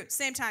favorite fruit.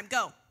 Same time,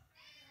 go.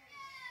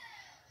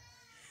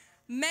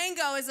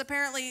 Mango is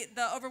apparently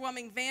the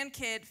overwhelming van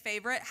kid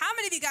favorite. How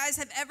many of you guys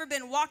have ever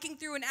been walking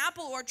through an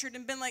apple orchard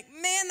and been like,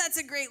 man, that's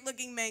a great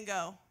looking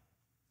mango?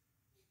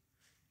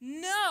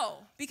 No,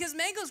 because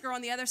mangoes grow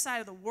on the other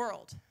side of the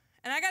world.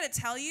 And I got to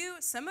tell you,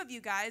 some of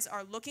you guys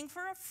are looking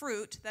for a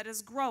fruit that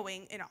is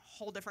growing in a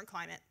whole different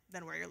climate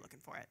than where you're looking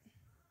for it.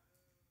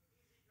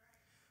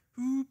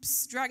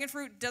 Oops, dragon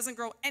fruit doesn't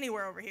grow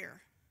anywhere over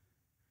here.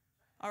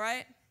 All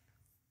right?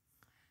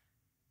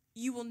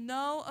 You will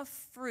know a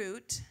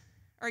fruit,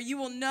 or you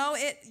will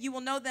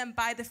know them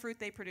by the fruit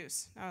they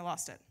produce. Now I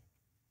lost it.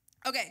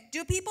 Okay,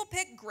 do people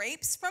pick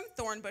grapes from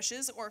thorn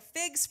bushes or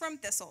figs from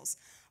thistles?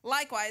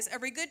 Likewise,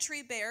 every good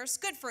tree bears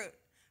good fruit,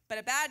 but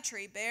a bad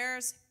tree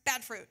bears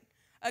bad fruit.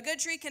 A good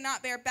tree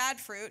cannot bear bad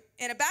fruit,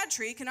 and a bad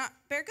tree cannot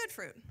bear good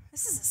fruit.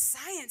 This is a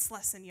science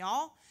lesson,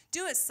 y'all.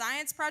 Do a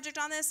science project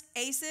on this,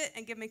 ace it,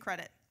 and give me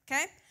credit,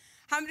 okay?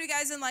 How many of you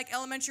guys in like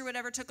elementary or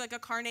whatever took like a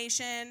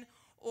carnation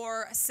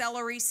or a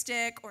celery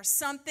stick or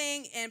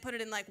something and put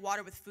it in like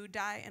water with food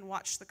dye and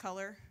watched the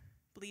color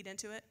bleed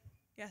into it?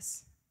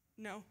 Yes?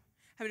 No?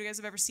 How many of you guys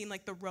have ever seen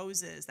like the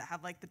roses that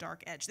have like the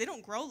dark edge? They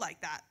don't grow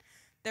like that.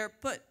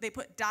 They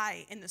put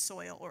dye in the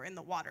soil or in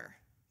the water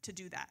to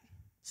do that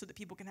so that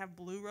people can have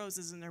blue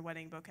roses in their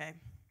wedding bouquet.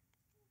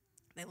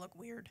 They look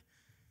weird.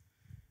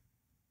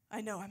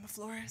 I know, I'm a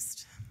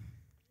florist.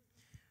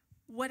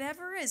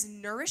 Whatever is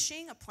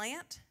nourishing a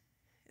plant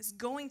is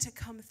going to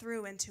come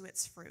through into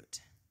its fruit,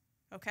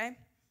 okay?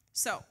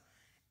 So,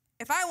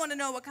 if I want to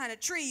know what kind of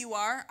tree you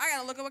are, I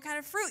got to look at what kind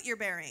of fruit you're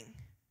bearing.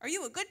 Are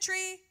you a good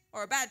tree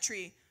or a bad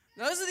tree?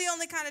 Those are the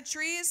only kind of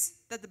trees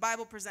that the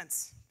Bible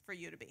presents for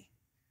you to be.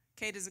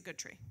 Kate is a good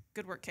tree.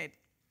 Good work, Kate.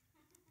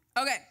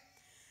 Okay.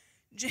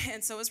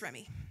 And so is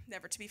Remy,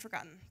 never to be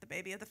forgotten, the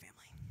baby of the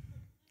family.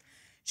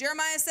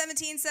 Jeremiah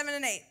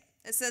 17:7-8.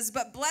 It says,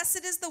 but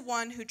blessed is the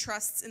one who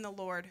trusts in the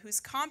Lord, whose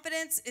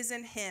confidence is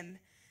in him.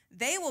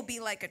 They will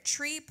be like a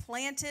tree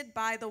planted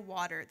by the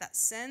water that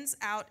sends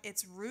out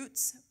its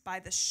roots by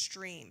the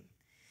stream.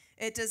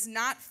 It does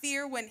not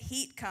fear when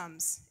heat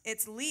comes.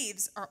 Its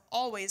leaves are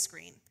always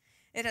green.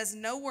 It has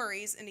no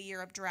worries in a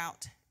year of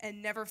drought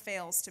and never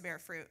fails to bear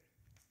fruit.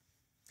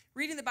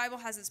 Reading the Bible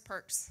has its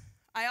perks.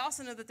 I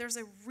also know that there's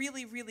a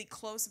really, really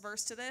close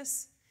verse to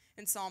this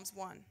in Psalms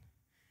 1.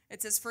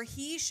 It says, for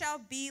he shall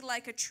be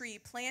like a tree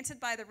planted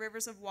by the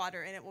rivers of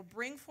water, and it will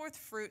bring forth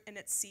fruit in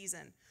its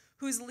season,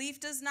 whose leaf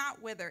does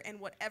not wither, and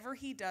whatever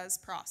he does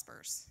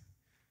prospers.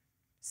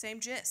 Same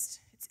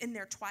gist. It's in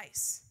there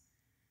twice.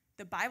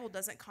 The Bible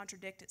doesn't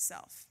contradict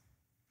itself.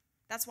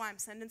 That's why I'm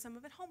sending some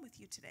of it home with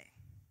you today.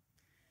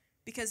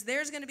 Because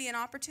there's going to be an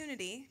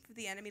opportunity for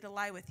the enemy to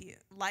lie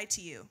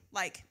to you,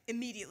 like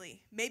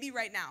immediately, maybe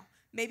right now,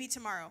 maybe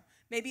tomorrow,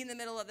 maybe in the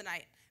middle of the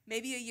night,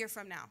 maybe a year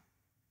from now.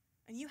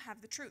 And you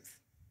have the truth.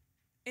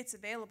 It's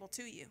available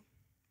to you.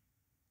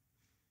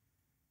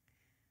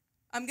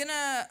 I'm going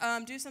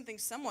to do something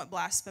somewhat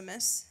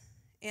blasphemous,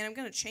 and I'm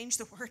going to change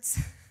the words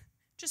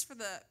just for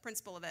the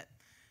principle of it.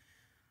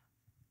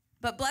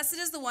 But blessed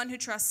is the one who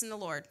trusts in the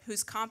Lord,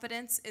 whose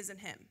confidence is in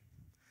him.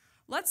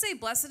 Let's say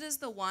blessed is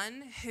the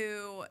one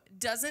who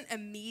doesn't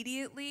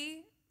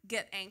immediately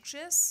get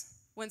anxious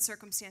when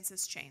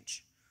circumstances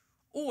change.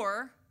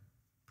 Or,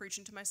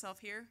 preaching to myself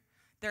here,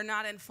 they're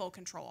not in full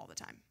control all the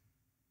time.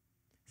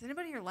 Does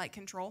anybody here like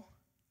control?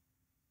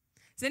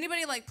 Is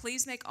anybody like,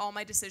 please make all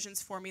my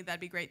decisions for me?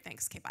 That'd be great.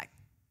 Thanks. Okay, bye.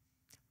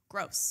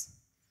 Gross.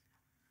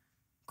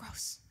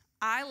 Gross.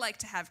 I like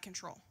to have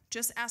control.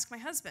 Just ask my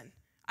husband.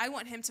 I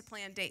want him to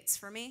plan dates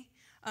for me,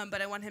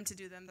 but I want him to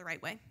do them the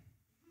right way.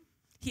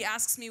 He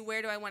asks me,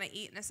 where do I want to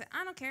eat? And I say,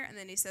 I don't care. And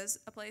then he says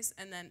a place.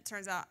 And then it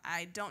turns out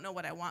I don't know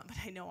what I want, but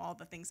I know all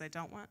the things I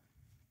don't want.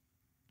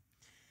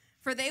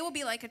 For they will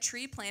be like a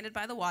tree planted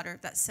by the water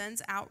that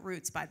sends out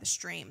roots by the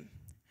stream.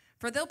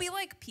 For they'll be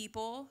like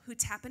people who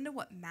tap into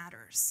what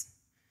matters,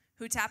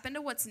 who tap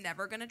into what's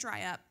never going to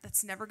dry up,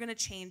 that's never going to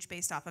change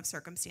based off of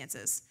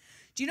circumstances.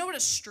 Do you know what a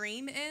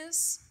stream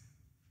is?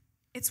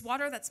 It's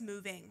water that's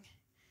moving.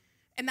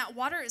 And that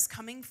water is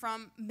coming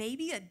from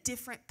maybe a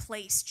different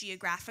place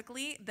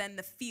geographically than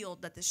the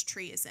field that this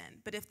tree is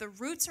in. But if the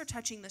roots are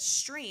touching the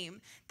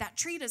stream, that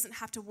tree doesn't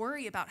have to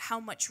worry about how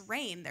much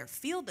rain their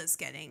field is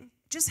getting.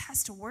 It just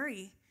has to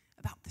worry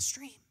about the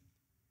stream.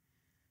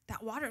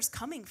 That water is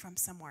coming from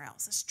somewhere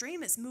else. A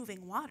stream is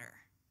moving water.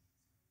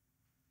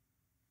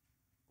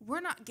 We're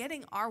not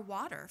getting our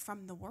water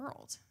from the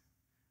world.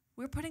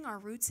 We're putting our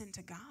roots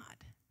into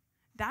God.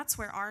 That's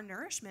where our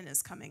nourishment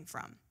is coming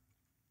from.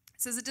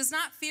 It says it does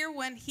not fear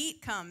when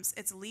heat comes.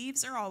 Its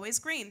leaves are always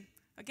green.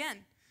 Again,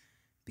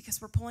 because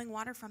we're pulling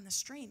water from the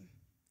stream.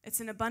 It's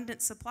an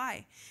abundant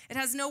supply. It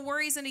has no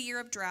worries in a year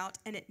of drought,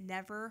 and it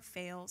never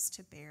fails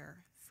to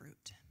bear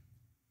fruit.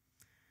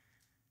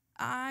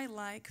 I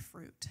like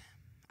fruit.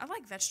 I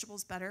like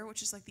vegetables better,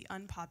 which is like the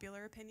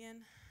unpopular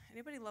opinion.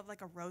 Anybody love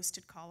like a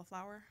roasted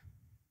cauliflower?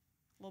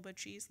 A little bit of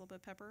cheese, a little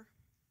bit of pepper?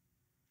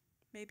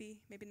 Maybe,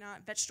 maybe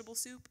not. Vegetable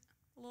soup,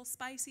 a little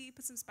spicy.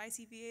 Put some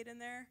spicy V8 in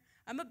there.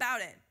 I'm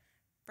about it.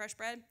 Fresh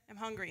bread, I'm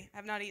hungry. I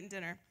have not eaten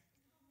dinner.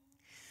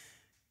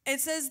 It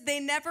says they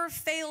never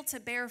fail to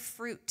bear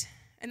fruit.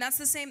 And that's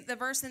the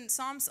verse in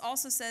Psalms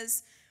also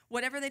says,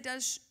 whatever they do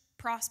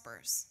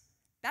prospers.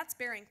 That's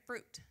bearing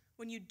fruit.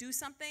 When you do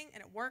something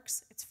and it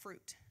works, it's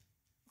fruit.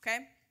 Okay?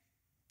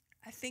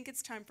 I think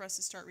it's time for us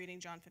to start reading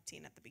John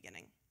 15 at the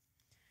beginning.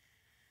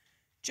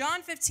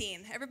 John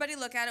 15, everybody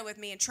look at it with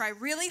me and try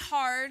really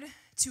hard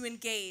to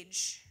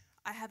engage.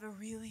 I have a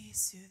really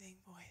soothing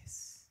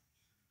voice,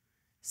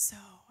 so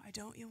I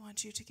don't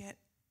want you to get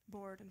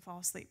bored and fall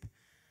asleep.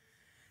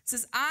 It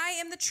says, I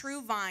am the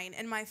true vine,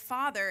 and my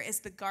Father is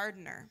the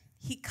gardener.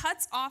 He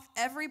cuts off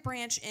every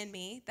branch in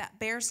me that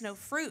bears no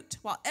fruit,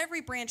 while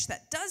every branch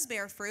that does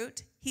bear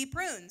fruit, he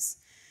prunes,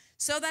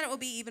 so that it will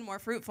be even more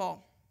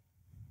fruitful.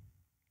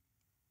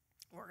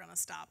 We're going to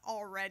stop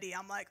already.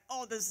 I'm like,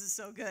 oh, this is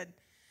so good.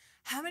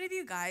 How many of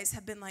you guys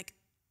have been like,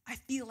 I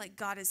feel like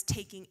God is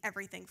taking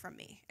everything from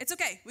me? It's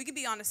okay. We can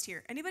be honest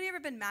here. Anybody ever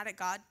been mad at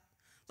God?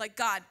 Like,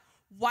 God,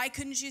 why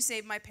couldn't you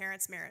save my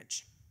parents'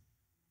 marriage?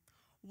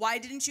 Why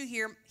didn't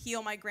you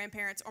heal my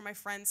grandparents' or my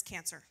friend's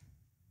cancer?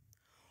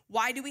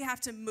 Why do we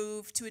have to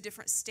move to a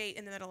different state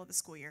in the middle of the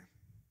school year?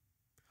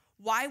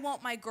 Why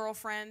won't my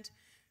girlfriend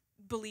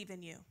believe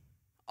in you?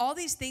 All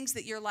these things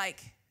that you're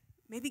like,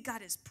 maybe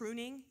God is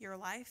pruning your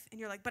life, and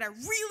you're like, but I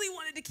really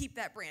wanted to keep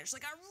that branch.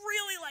 Like, I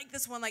really like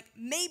this one. Like,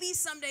 maybe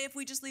someday if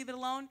we just leave it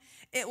alone,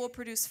 it will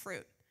produce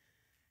fruit.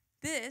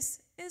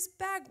 This is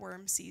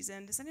bagworm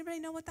season. Does anybody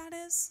know what that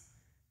is?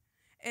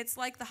 It's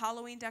like the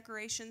Halloween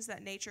decorations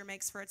that nature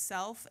makes for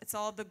itself. It's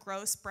all the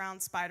gross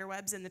brown spider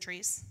webs in the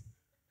trees.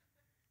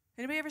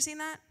 Anybody ever seen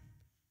that?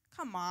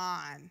 Come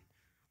on.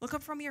 Look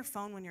up from your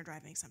phone when you're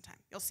driving sometime.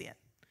 You'll see it.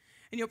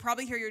 And you'll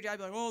probably hear your dad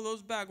be like, oh,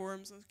 those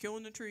bagworms, those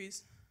killing the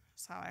trees.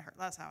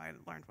 That's how I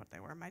learned what they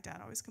were. My dad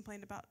always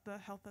complained about the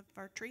health of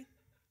our tree.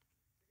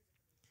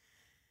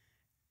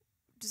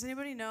 Does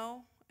anybody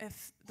know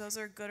if those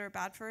are good or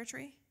bad for a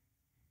tree?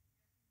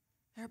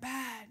 They're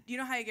bad. Do you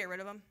know how you get rid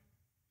of them?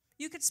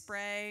 You could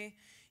spray.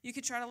 You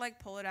could try to like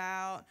pull it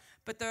out.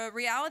 But the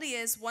reality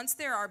is once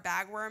there are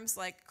bagworms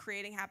like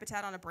creating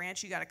habitat on a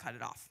branch, you got to cut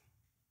it off.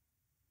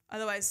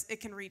 Otherwise,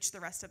 it can reach the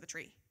rest of the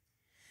tree.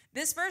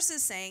 This verse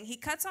is saying, he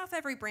cuts off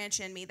every branch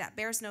in me that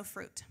bears no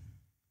fruit.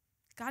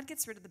 God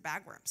gets rid of the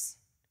bagworms.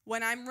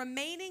 When I'm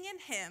remaining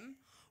in him,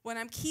 when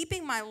I'm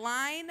keeping my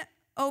line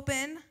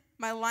open,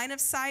 my line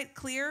of sight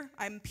clear,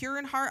 I'm pure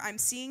in heart, I'm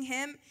seeing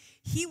him,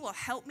 he will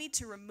help me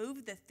to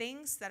remove the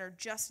things that are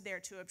just there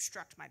to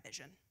obstruct my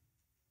vision.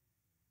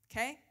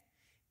 Okay?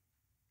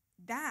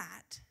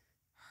 That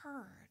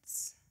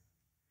hurts.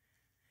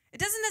 It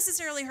doesn't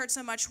necessarily hurt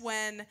so much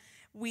when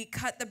we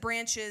cut the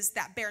branches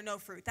that bear no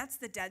fruit. That's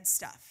the dead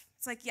stuff.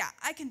 It's like, yeah,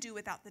 I can do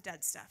without the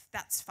dead stuff.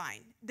 That's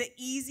fine. The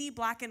easy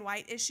black and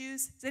white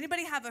issues. Does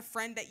anybody have a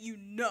friend that you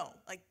know,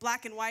 like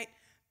black and white,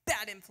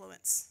 bad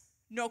influence,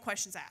 no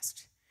questions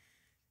asked?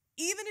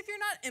 Even if you're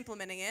not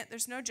implementing it,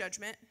 there's no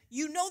judgment.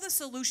 You know the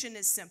solution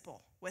is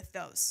simple with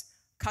those.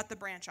 Cut the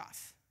branch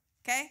off,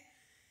 okay?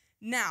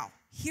 Now,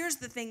 here's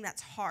the thing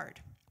that's hard.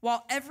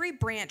 While every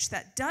branch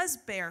that does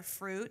bear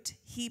fruit,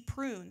 he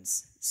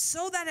prunes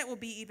so that it will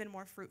be even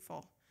more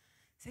fruitful.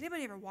 Has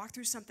anybody ever walked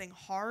through something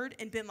hard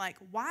and been like,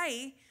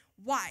 why?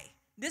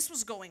 This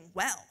was going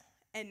well,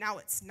 and now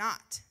it's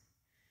not.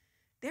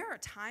 There are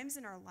times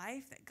in our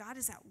life that God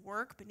is at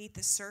work beneath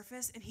the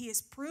surface, and he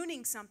is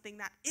pruning something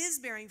that is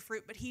bearing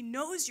fruit, but he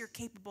knows you're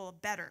capable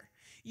of better.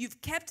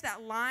 You've kept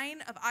that line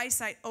of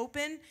eyesight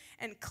open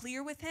and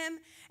clear with him,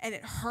 and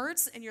it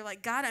hurts, and you're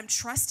like, God, I'm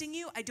trusting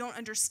you. I don't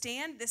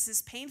understand. This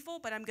is painful,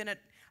 but I'm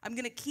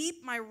gonna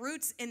keep my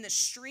roots in the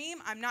stream.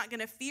 I'm not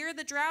gonna fear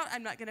the drought.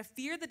 I'm not gonna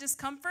fear the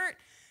discomfort,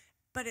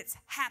 but it's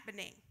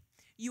happening.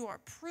 You are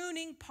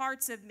pruning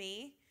parts of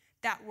me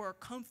that were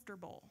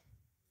comfortable.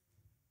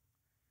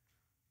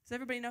 Does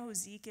everybody know who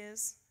Zeke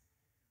is?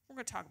 We're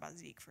gonna talk about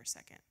Zeke for a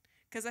second,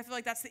 because I feel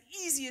like that's the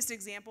easiest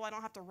example. I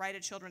don't have to write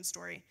a children's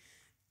story.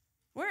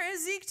 Where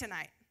is Zeke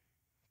tonight?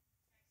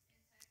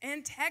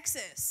 In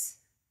Texas.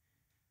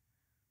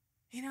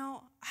 You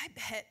know, I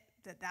bet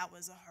that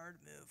was a hard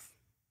move.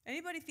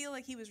 Anybody feel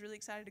like he was really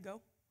excited to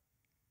go?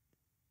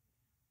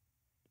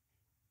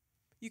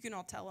 You can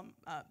all tell him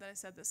that I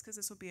said this because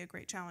this will be a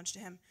great challenge to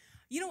him.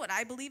 You know what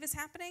I believe is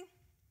happening?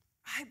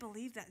 I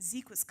believe that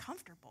Zeke was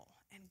comfortable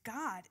and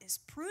God is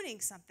pruning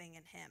something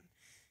in him.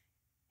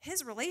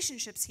 His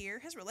relationships here,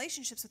 his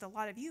relationships with a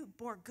lot of you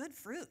bore good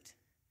fruit.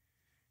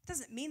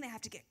 Doesn't mean they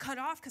have to get cut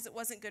off because it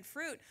wasn't good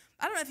fruit.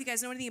 I don't know if you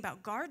guys know anything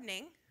about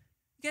gardening.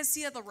 You guys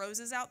see all the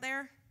roses out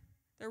there?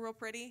 They're real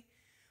pretty.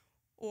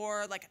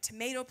 Or like a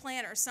tomato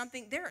plant or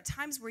something. There are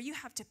times where you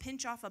have to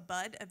pinch off a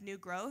bud of new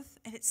growth,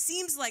 and it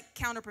seems like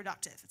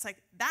counterproductive. It's like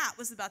that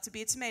was about to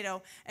be a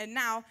tomato, and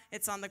now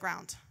it's on the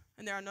ground,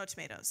 and there are no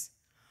tomatoes.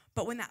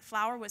 But when that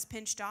flower was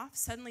pinched off,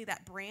 suddenly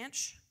that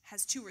branch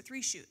has 2 or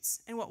 3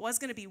 shoots, and what was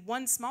going to be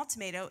 1 small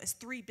tomato is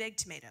 3 big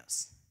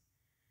tomatoes.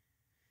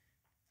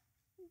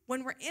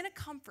 When we're in a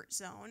comfort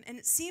zone and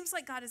it seems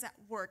like God is at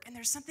work and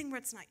there's something where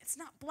it's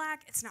not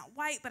black, it's not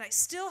white, but I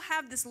still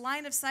have this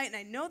line of sight and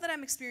I know that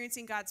I'm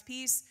experiencing God's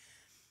peace,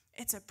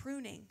 it's a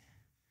pruning.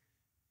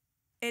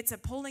 It's a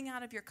pulling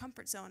out of your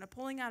comfort zone, a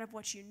pulling out of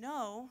what you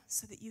know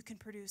so that you can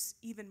produce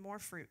even more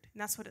fruit.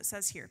 And that's what it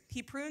says here.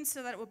 He prunes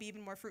so that it will be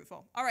even more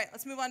fruitful. All right,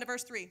 let's move on to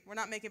verse 3. We're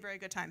not making very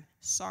good time.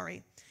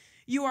 Sorry.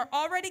 You are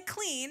already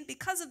clean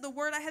because of the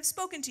word I have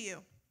spoken to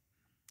you.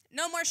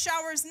 No more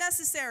showers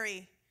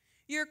necessary.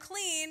 You're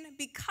clean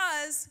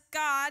because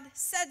God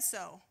said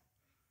so.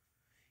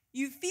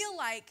 You feel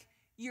like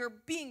you're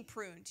being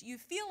pruned. You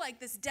feel like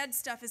this dead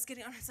stuff is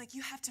getting on. It's like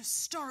you have to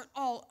start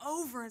all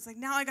over. It's like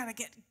now I got to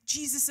get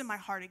Jesus in my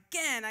heart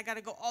again. I got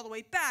to go all the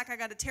way back. I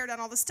got to tear down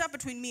all the stuff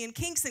between me and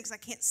Kingston because I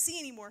can't see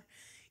anymore.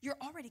 You're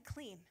already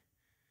clean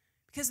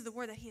because of the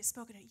word that he has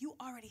spoken to you. You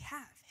already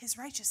have his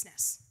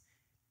righteousness.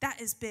 That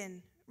has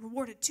been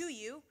rewarded to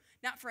you,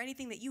 not for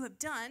anything that you have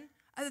done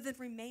other than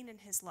remain in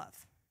his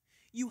love.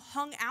 You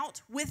hung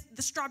out with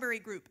the strawberry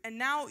group, and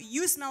now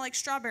you smell like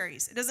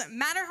strawberries. It doesn't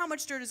matter how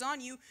much dirt is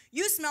on you.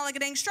 You smell like a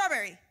dang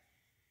strawberry.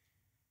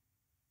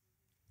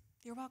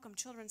 You're welcome,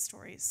 children's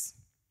stories.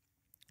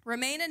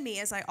 Remain in me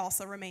as I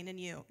also remain in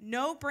you.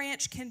 No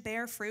branch can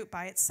bear fruit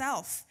by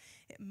itself.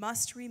 It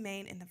must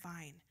remain in the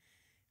vine.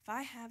 If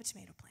I have a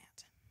tomato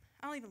plant,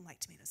 I don't even like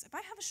tomatoes. If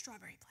I have a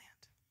strawberry plant,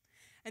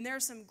 and there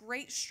are some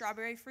great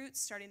strawberry fruits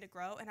starting to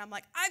grow, and I'm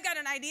like, I've got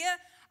an idea.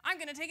 I'm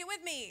going to take it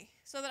with me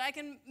so that I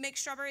can make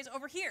strawberries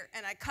over here.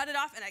 And I cut it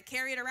off and I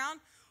carry it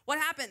around. What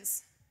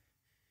happens?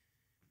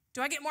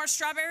 Do I get more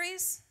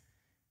strawberries?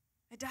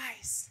 It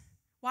dies.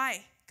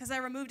 Why? Because I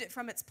removed it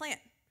from its plant.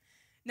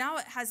 Now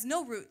it has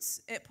no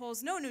roots. It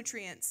pulls no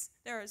nutrients.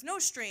 There is no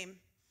stream.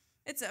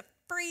 It's a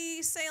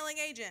free sailing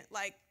agent.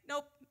 Like,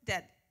 nope,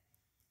 dead.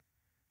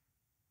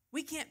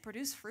 We can't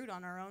produce fruit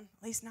on our own,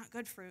 at least not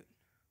good fruit.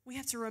 We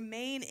have to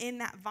remain in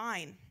that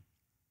vine.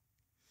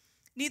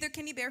 Neither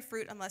can you bear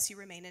fruit unless you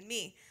remain in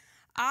me.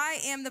 I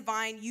am the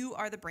vine, you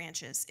are the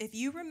branches. If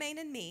you remain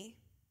in me,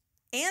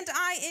 and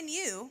I in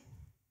you,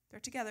 they're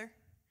together,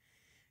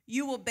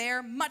 you will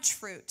bear much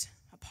fruit.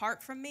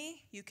 Apart from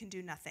me, you can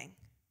do nothing.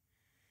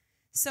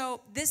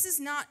 So this is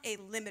not a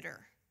limiter.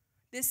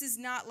 This is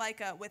not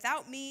like a,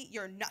 without me,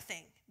 you're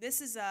nothing.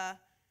 This is a,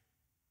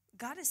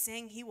 God is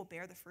saying he will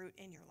bear the fruit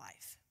in your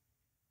life.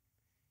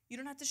 You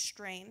don't have to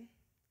strain.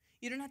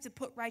 You don't have to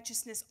put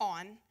righteousness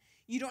on.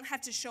 You don't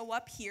have to show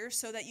up here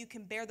so that you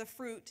can bear the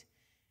fruit.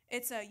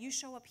 It's a, you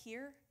show up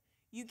here,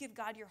 you give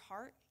God your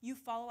heart, you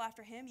follow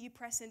after him, you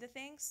press into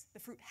things, the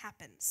fruit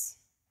happens.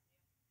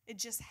 It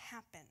just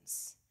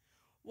happens.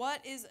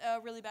 What is a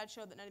really bad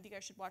show that none of you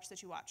guys should watch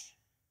that you watch?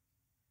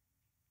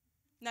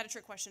 Not a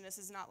trick question. This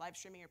is not live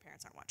streaming. Your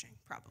parents aren't watching,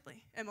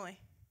 probably. Emily?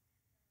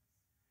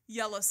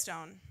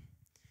 Yellowstone.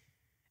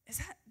 Is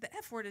that, the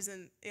F word is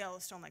in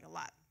Yellowstone like a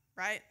lot,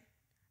 right?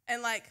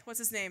 And like, what's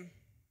his name?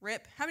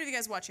 Rip. How many of you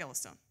guys watch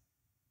Yellowstone?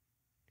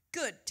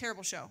 Good.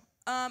 Terrible show.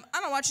 I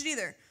don't watch it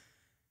either.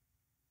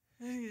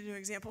 I need to do an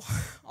example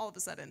all of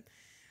a sudden.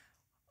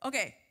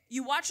 Okay,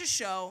 you watch a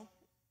show.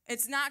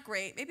 It's not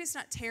great. Maybe it's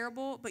not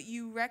terrible, but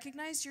you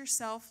recognize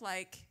yourself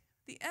like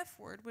the F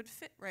word would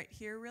fit right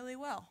here really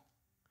well.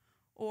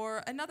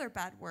 Or another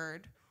bad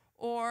word.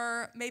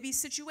 Or maybe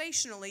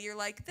situationally, you're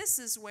like, this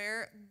is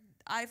where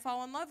I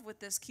fall in love with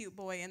this cute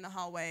boy in the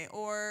hallway.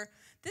 Or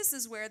this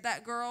is where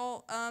that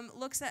girl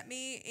looks at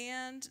me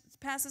and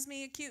passes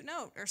me a cute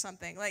note or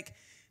something. Like,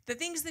 the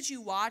things that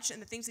you watch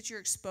and the things that you're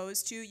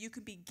exposed to, you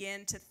can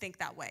begin to think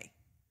that way,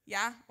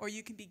 yeah? Or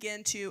you can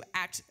begin to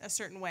act a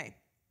certain way.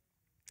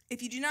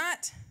 If you do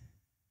not,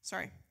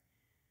 sorry.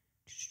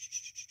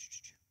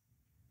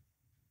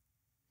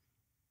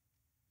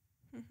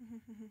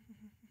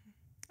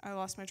 I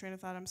lost my train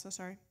of thought, I'm so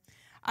sorry.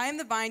 I am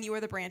the vine, you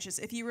are the branches.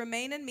 If you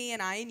remain in me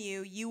and I in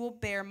you, you will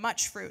bear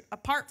much fruit.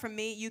 Apart from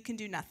me, you can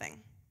do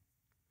nothing.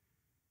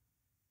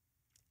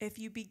 If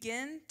you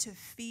begin to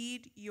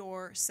feed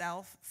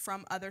yourself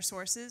from other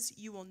sources,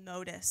 you will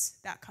notice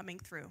that coming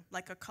through,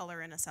 like a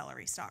color in a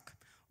celery stalk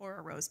or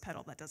a rose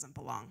petal that doesn't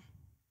belong.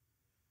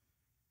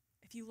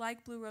 If you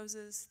like blue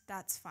roses,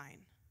 that's fine.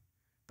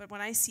 But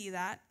when I see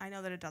that, I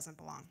know that it doesn't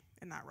belong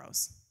in that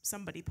rose.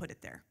 Somebody put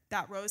it there.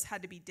 That rose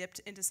had to be dipped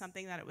into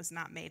something that it was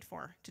not made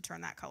for to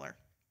turn that color.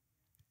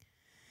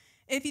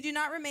 If you do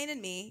not remain in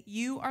me,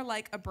 you are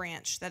like a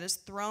branch that is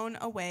thrown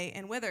away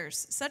and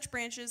withers. Such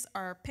branches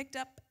are picked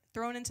up,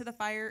 thrown into the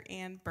fire,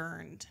 and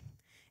burned.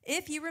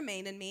 If you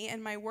remain in me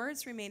and my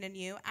words remain in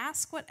you,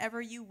 ask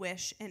whatever you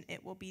wish and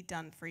it will be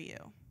done for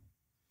you.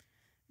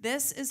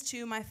 This is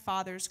to my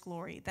Father's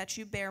glory, that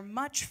you bear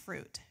much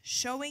fruit,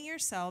 showing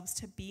yourselves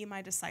to be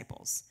my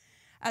disciples.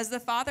 As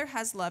the Father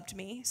has loved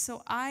me,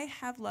 so I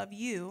have loved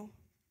you.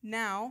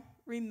 Now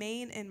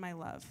remain in my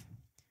love.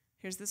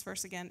 Here's this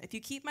verse again. If you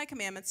keep my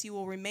commandments, you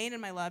will remain in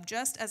my love,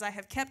 just as I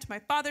have kept my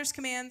Father's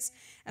commands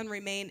and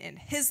remain in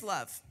his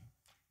love.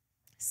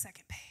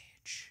 Second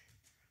page.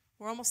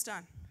 We're almost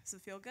done. Does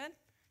it feel good?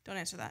 Don't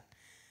answer that.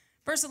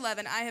 Verse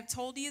 11, I have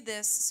told you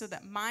this so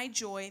that my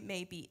joy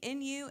may be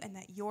in you and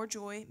that your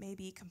joy may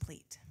be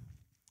complete.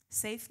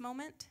 Safe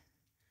moment.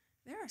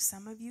 There are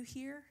some of you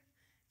here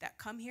that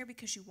come here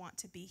because you want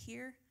to be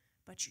here,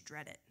 but you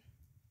dread it.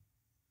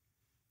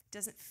 It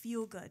doesn't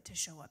feel good to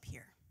show up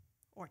here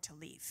or to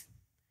leave.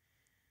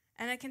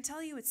 And I can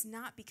tell you it's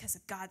not because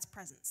of God's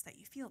presence that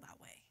you feel that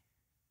way.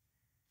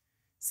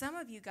 Some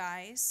of you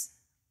guys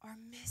are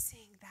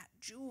missing that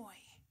joy.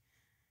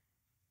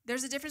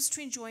 There's a difference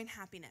between joy and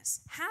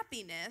happiness.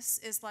 Happiness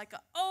is like,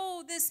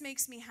 oh, this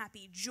makes me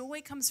happy.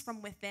 Joy comes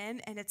from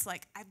within, and it's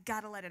like, I've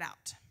got to let it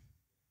out.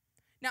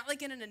 Not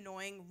like in an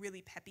annoying,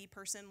 really peppy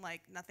person,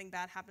 like nothing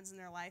bad happens in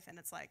their life, and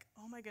it's like,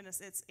 oh my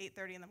goodness, it's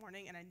 8:30 in the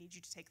morning, and I need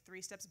you to take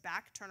 3 steps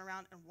back, turn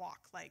around, and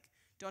walk. Like,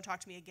 don't talk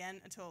to me again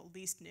until at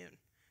least noon.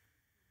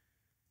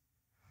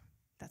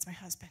 That's my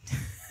husband.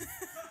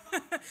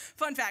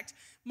 Fun fact,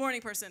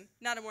 morning person,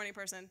 not a morning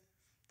person.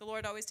 The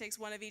Lord always takes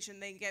one of each,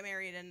 and they get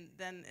married, and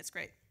then it's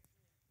great.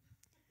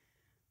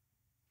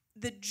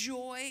 The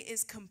joy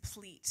is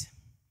complete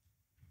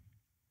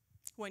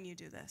when you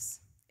do this.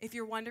 If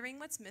you're wondering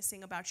what's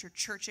missing about your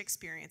church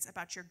experience,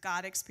 about your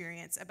God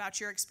experience, about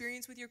your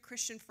experience with your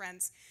Christian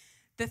friends,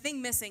 the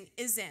thing missing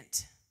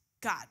isn't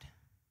God.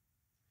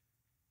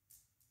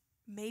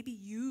 Maybe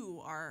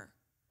you are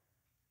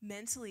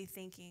mentally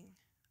thinking,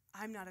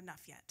 I'm not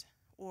enough yet,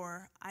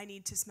 or I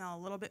need to smell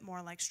a little bit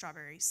more like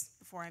strawberries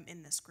before I'm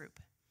in this group.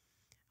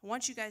 I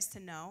want you guys to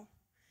know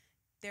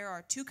there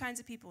are 2 kinds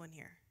of people in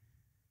here.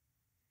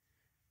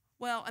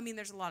 Well, I mean,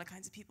 there's a lot of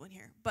kinds of people in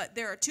here, but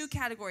there are 2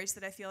 categories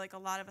that I feel like a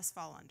lot of us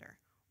fall under.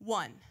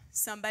 1,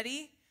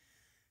 somebody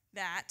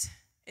that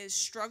is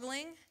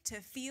struggling to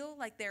feel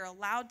like they're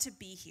allowed to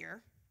be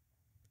here.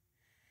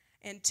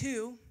 And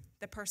 2,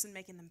 the person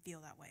making them feel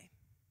that way.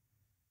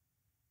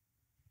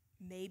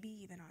 Maybe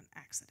even on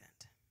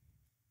accident.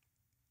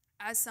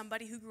 As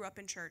somebody who grew up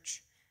in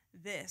church,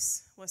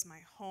 this was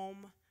my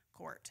home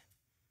court,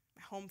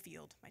 my home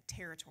field, my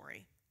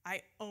territory.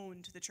 I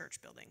owned the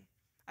church building.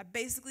 I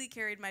basically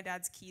carried my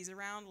dad's keys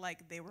around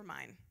like they were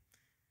mine.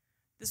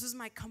 This was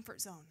my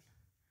comfort zone.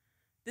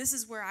 This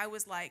is where I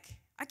was like,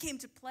 I came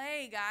to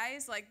play,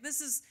 guys. Like,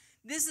 this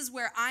is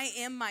where I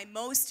am my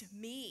most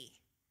me.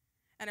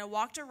 And I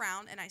walked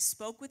around and I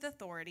spoke with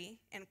authority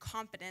and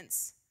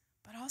confidence,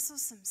 but also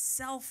some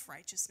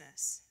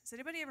self-righteousness. Has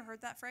anybody ever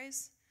heard that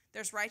phrase?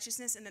 There's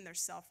righteousness and then there's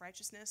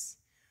self-righteousness.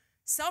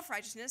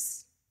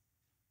 Self-righteousness,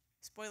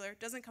 spoiler,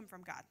 doesn't come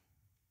from God.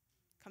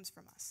 It comes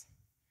from us.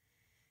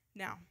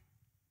 Now,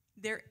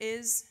 there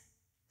is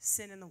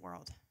sin in the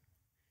world.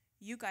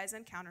 You guys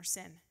encounter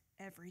sin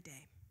every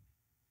day.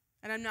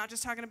 And I'm not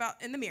just talking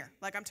about in the mirror.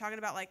 Like, I'm talking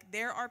about, like,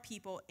 there are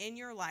people in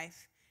your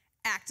life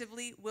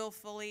actively,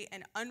 willfully,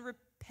 and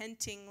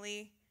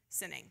unrepentingly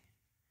sinning.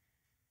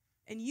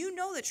 And you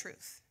know the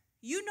truth.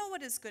 You know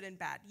what is good and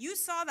bad. You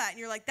saw that, and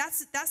you're like,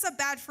 that's a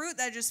bad fruit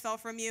that just fell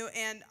from you,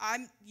 and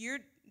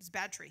it's a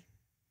bad tree.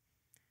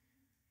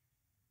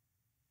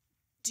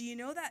 Do you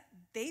know that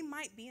they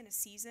might be in a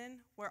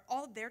season where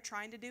all they're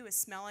trying to do is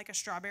smell like a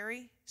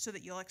strawberry so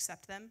that you'll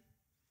accept them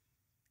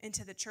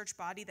into the church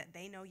body that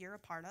they know you're a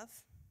part of?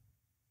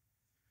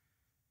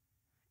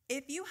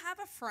 If you have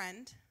a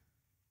friend,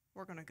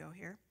 we're going to go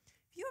here.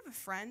 If you have a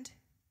friend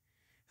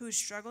who is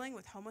struggling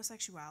with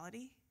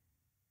homosexuality,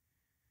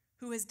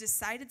 who has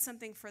decided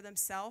something for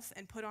themselves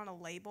and put on a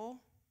label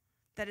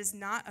that is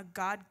not a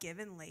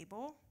God-given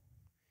label,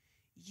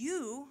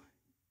 you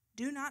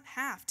do not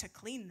have to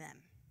clean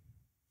them.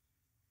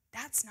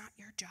 That's not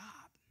your job.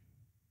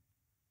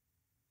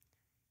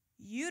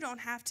 You don't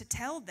have to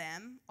tell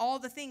them all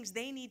the things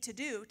they need to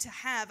do to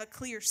have a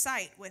clear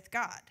sight with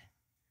God.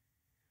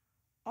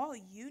 All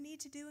you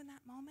need to do in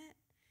that moment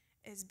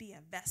is be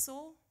a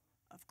vessel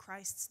of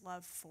Christ's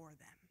love for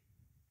them.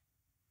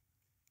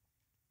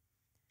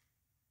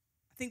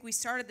 I think we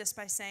started this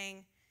by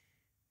saying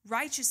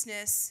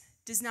righteousness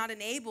does not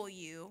enable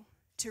you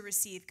to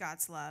receive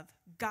God's love.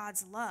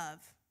 God's love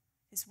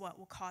is what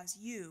will cause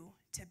you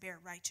to bear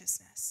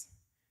righteousness.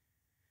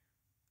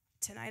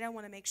 Tonight, I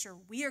want to make sure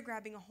we are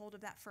grabbing a hold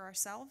of that for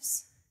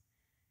ourselves,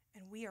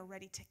 and we are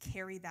ready to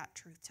carry that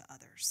truth to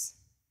others.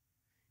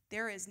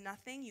 There is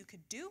nothing you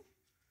could do,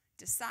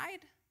 decide,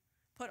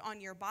 put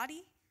on your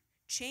body,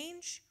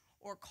 change,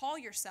 or call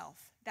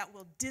yourself that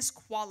will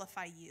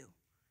disqualify you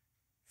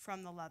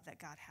from the love that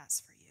God has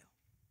for you.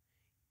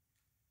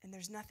 And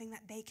there's nothing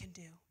that they can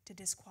do to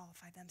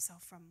disqualify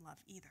themselves from love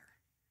either.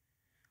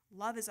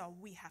 Love is all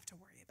we have to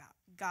worry about.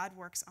 God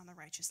works on the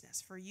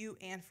righteousness for you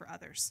and for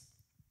others.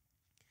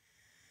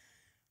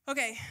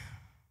 Okay,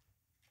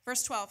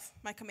 verse 12.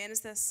 My command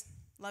is this: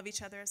 love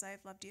each other as I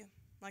have loved you,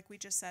 like we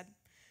just said.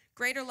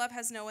 Greater love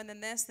has no one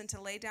than this, than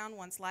to lay down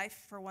one's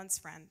life for one's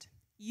friend.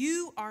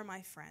 You are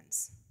my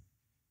friends.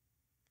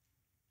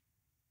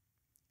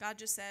 God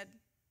just said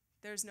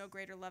there's no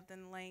greater love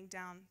than laying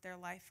down their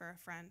life for a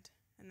friend.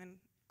 And then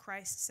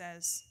Christ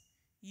says,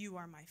 you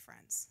are my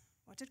friends.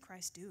 What did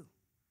Christ do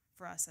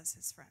for us as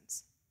his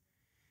friends?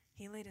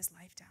 He laid his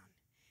life down.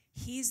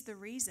 He's the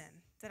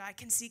reason that I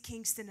can see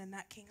Kingston in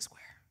that King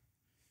Square.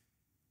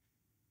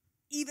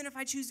 Even if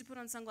I choose to put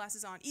on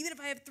sunglasses on, even if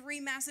I have 3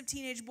 massive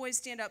teenage boys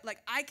stand up, like,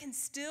 I can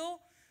still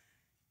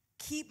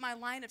keep my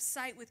line of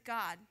sight with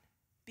God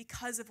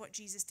because of what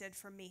Jesus did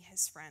for me,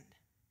 his friend.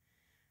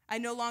 I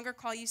no longer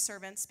call you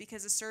servants,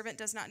 because a servant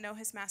does not know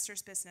his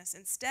master's business.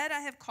 Instead, I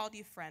have called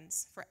you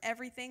friends, for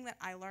everything that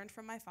I learned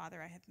from my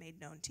Father I have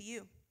made known to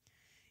you.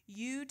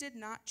 You did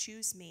not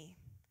choose me,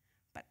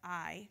 but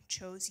I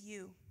chose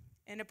you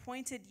and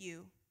appointed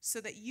you so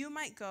that you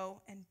might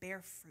go and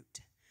bear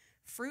fruit,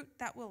 fruit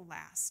that will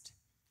last,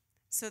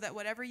 so that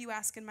whatever you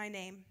ask in my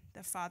name,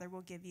 the Father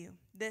will give you.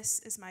 This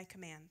is my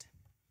command.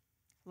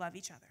 Love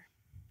each other.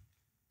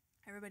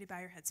 Everybody bow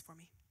your heads for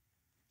me.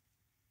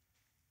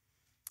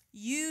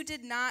 You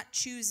did not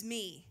choose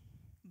me,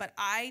 but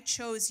I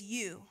chose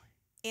you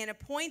and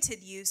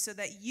appointed you so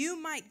that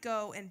you might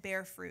go and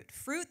bear fruit,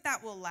 fruit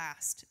that will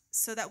last,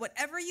 so that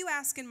whatever you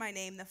ask in my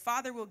name, the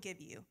Father will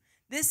give you.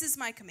 This is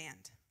my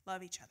command.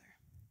 Love each other.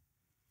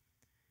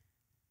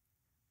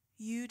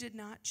 You did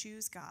not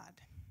choose God.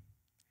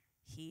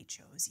 He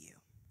chose you.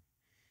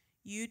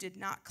 You did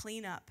not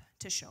clean up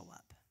to show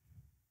up.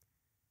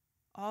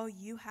 All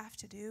you have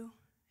to do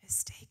is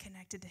stay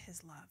connected to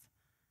his love.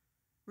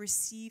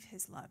 Receive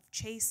his love.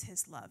 Chase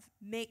his love.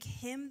 Make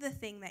him the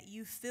thing that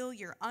you fill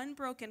your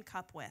unbroken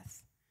cup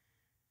with.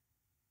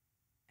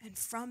 And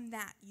from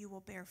that, you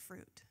will bear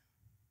fruit.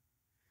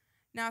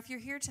 Now, if you're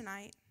here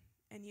tonight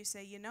and you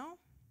say,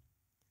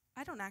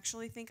 I don't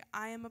actually think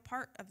I am a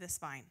part of this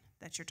vine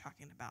that you're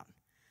talking about.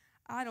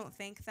 I don't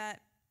think that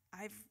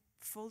I've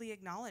fully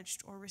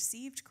acknowledged or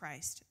received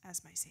Christ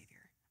as my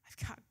Savior.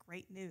 I've got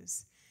great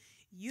news.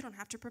 You don't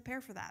have to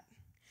prepare for that.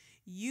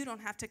 You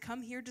don't have to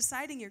come here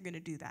deciding you're going to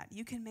do that.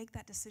 You can make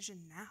that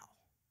decision now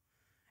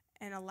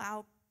and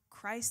allow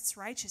Christ's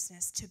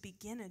righteousness to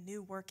begin a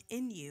new work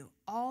in you,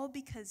 all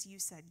because you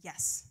said,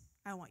 yes,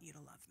 I want you to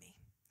love me.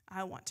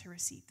 I want to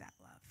receive that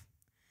love.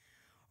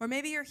 Or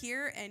maybe you're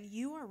here and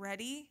you are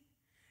ready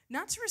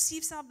not to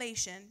receive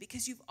salvation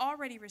because you've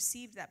already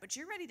received that, but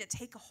you're ready to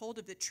take a hold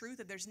of the truth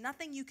that there's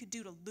nothing you could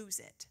do to lose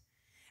it.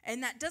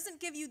 And that doesn't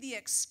give you the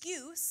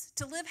excuse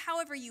to live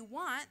however you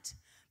want,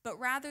 but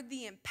rather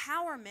the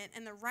empowerment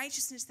and the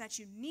righteousness that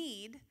you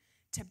need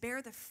to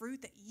bear the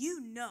fruit that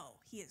you know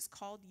he has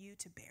called you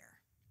to bear.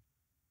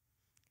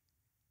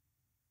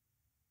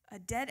 A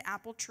dead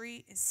apple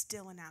tree is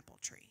still an apple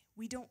tree.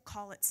 We don't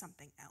call it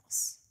something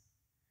else.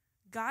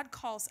 God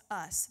calls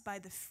us by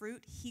the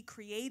fruit he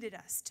created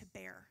us to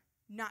bear,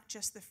 not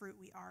just the fruit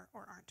we are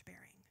or aren't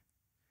bearing.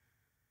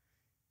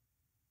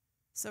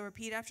 So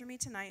repeat after me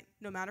tonight,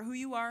 no matter who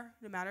you are,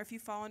 no matter if you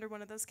fall under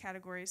one of those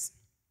categories.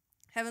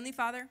 Heavenly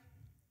Father,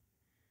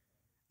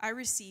 I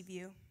receive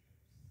you.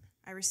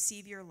 I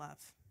receive your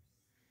love.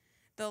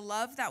 The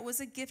love that was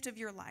a gift of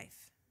your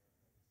life,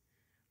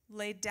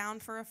 laid down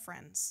for a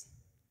friend's,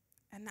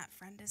 and that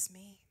friend is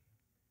me.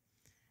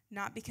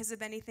 Not because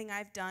of anything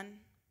I've done,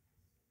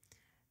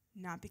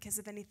 not because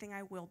of anything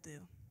I will do,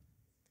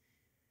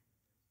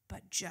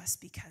 but just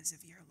because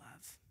of your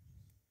love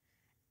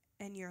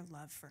and your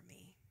love for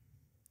me.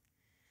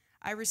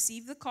 I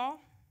receive the call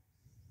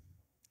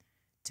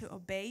to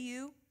obey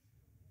you,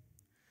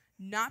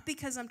 not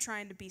because I'm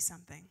trying to be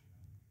something,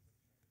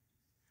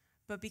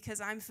 but because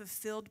I'm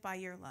fulfilled by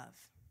your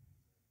love.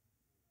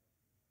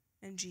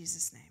 In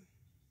Jesus' name.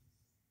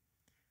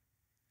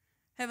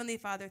 Heavenly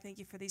Father, thank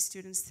you for these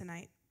students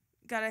tonight.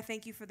 God, I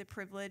thank you for the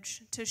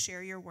privilege to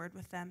share your word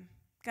with them.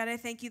 God, I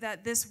thank you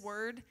that this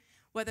word,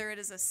 whether it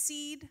is a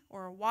seed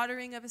or a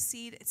watering of a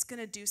seed, it's going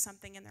to do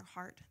something in their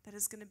heart that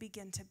is going to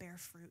begin to bear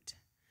fruit.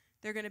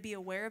 They're going to be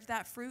aware of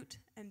that fruit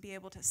and be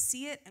able to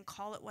see it and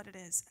call it what it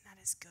is, and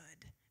that is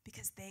good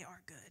because they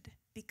are good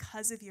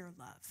because of your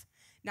love,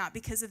 not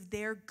because of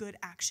their good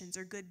actions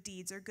or good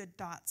deeds or good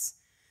thoughts,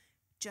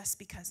 just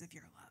because of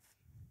your love.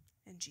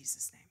 In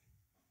Jesus'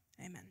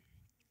 name, amen.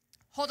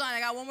 Hold on, I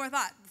got one more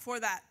thought before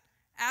that.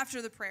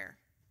 After the prayer,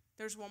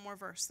 there's one more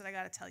verse that I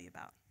got to tell you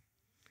about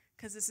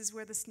because this is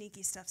where the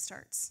sneaky stuff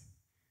starts.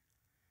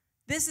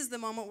 This is the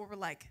moment where we're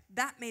like,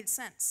 that made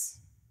sense.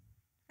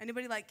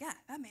 Anybody like, yeah,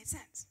 that made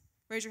sense?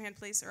 Raise your hand,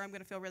 please, or I'm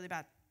going to feel really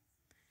bad.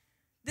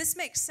 This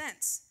makes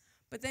sense,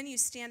 but then you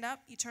stand up,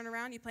 you turn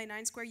around, you play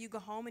 9 square, you go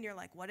home, and you're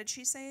like, what did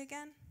she say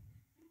again?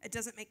 It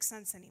doesn't make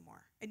sense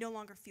anymore. It no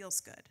longer feels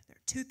good. There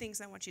are 2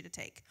 things I want you to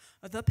take.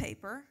 The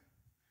paper,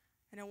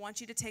 and I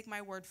want you to take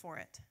my word for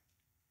it.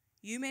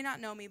 You may not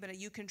know me, but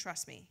you can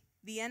trust me.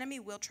 The enemy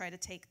will try to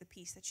take the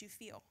peace that you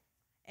feel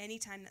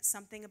anytime that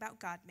something about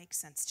God makes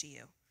sense to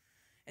you.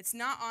 It's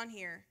not on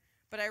here,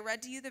 but I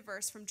read to you the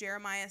verse from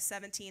Jeremiah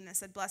 17 that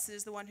said, blessed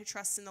is the one who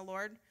trusts in the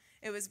Lord.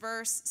 It was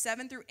verse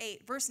 7 through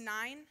 8. Verse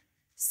 9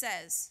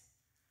 says,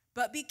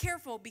 but be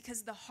careful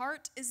because the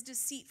heart is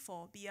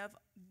deceitful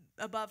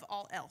above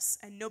all else,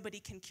 and nobody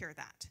can cure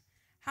that.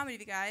 How many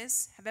of you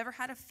guys have ever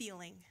had a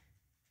feeling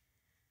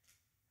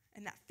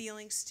and that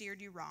feeling steered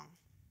you wrong?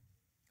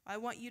 I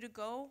want you to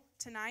go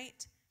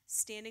tonight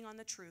standing on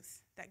the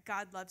truth that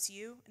God loves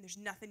you and there's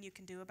nothing you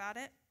can do about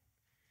it,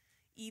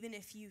 even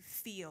if you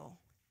feel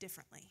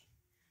differently.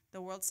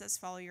 The world says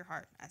follow your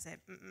heart. I say,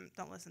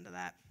 don't listen to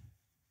that.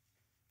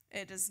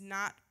 It does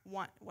not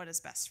want what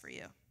is best for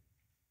you.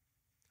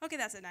 Okay,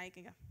 that's it. Now you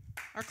can go.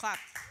 Or clap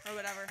or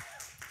whatever.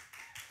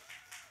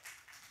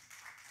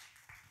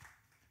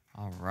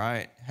 All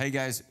right. Hey,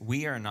 guys,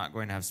 we are not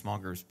going to have small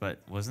groups, but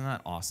wasn't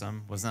that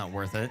awesome? Wasn't that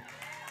worth it?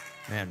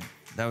 Man,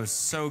 that was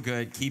so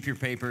good. Keep your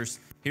papers.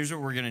 Here's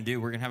what we're going to do.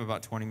 We're going to have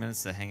about 20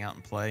 minutes to hang out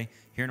and play.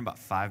 Here in about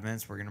 5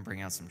 minutes, we're going to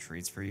bring out some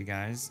treats for you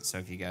guys. So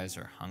if you guys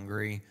are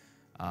hungry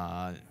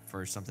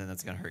for something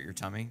that's going to hurt your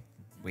tummy,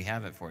 we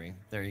have it for you.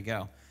 There you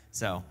go.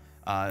 So,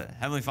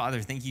 Heavenly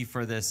Father, thank you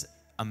for this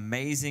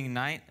amazing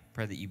night.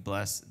 Pray that you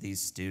bless these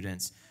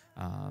students.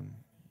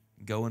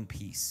 Go in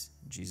peace.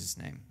 In Jesus'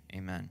 name,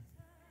 amen.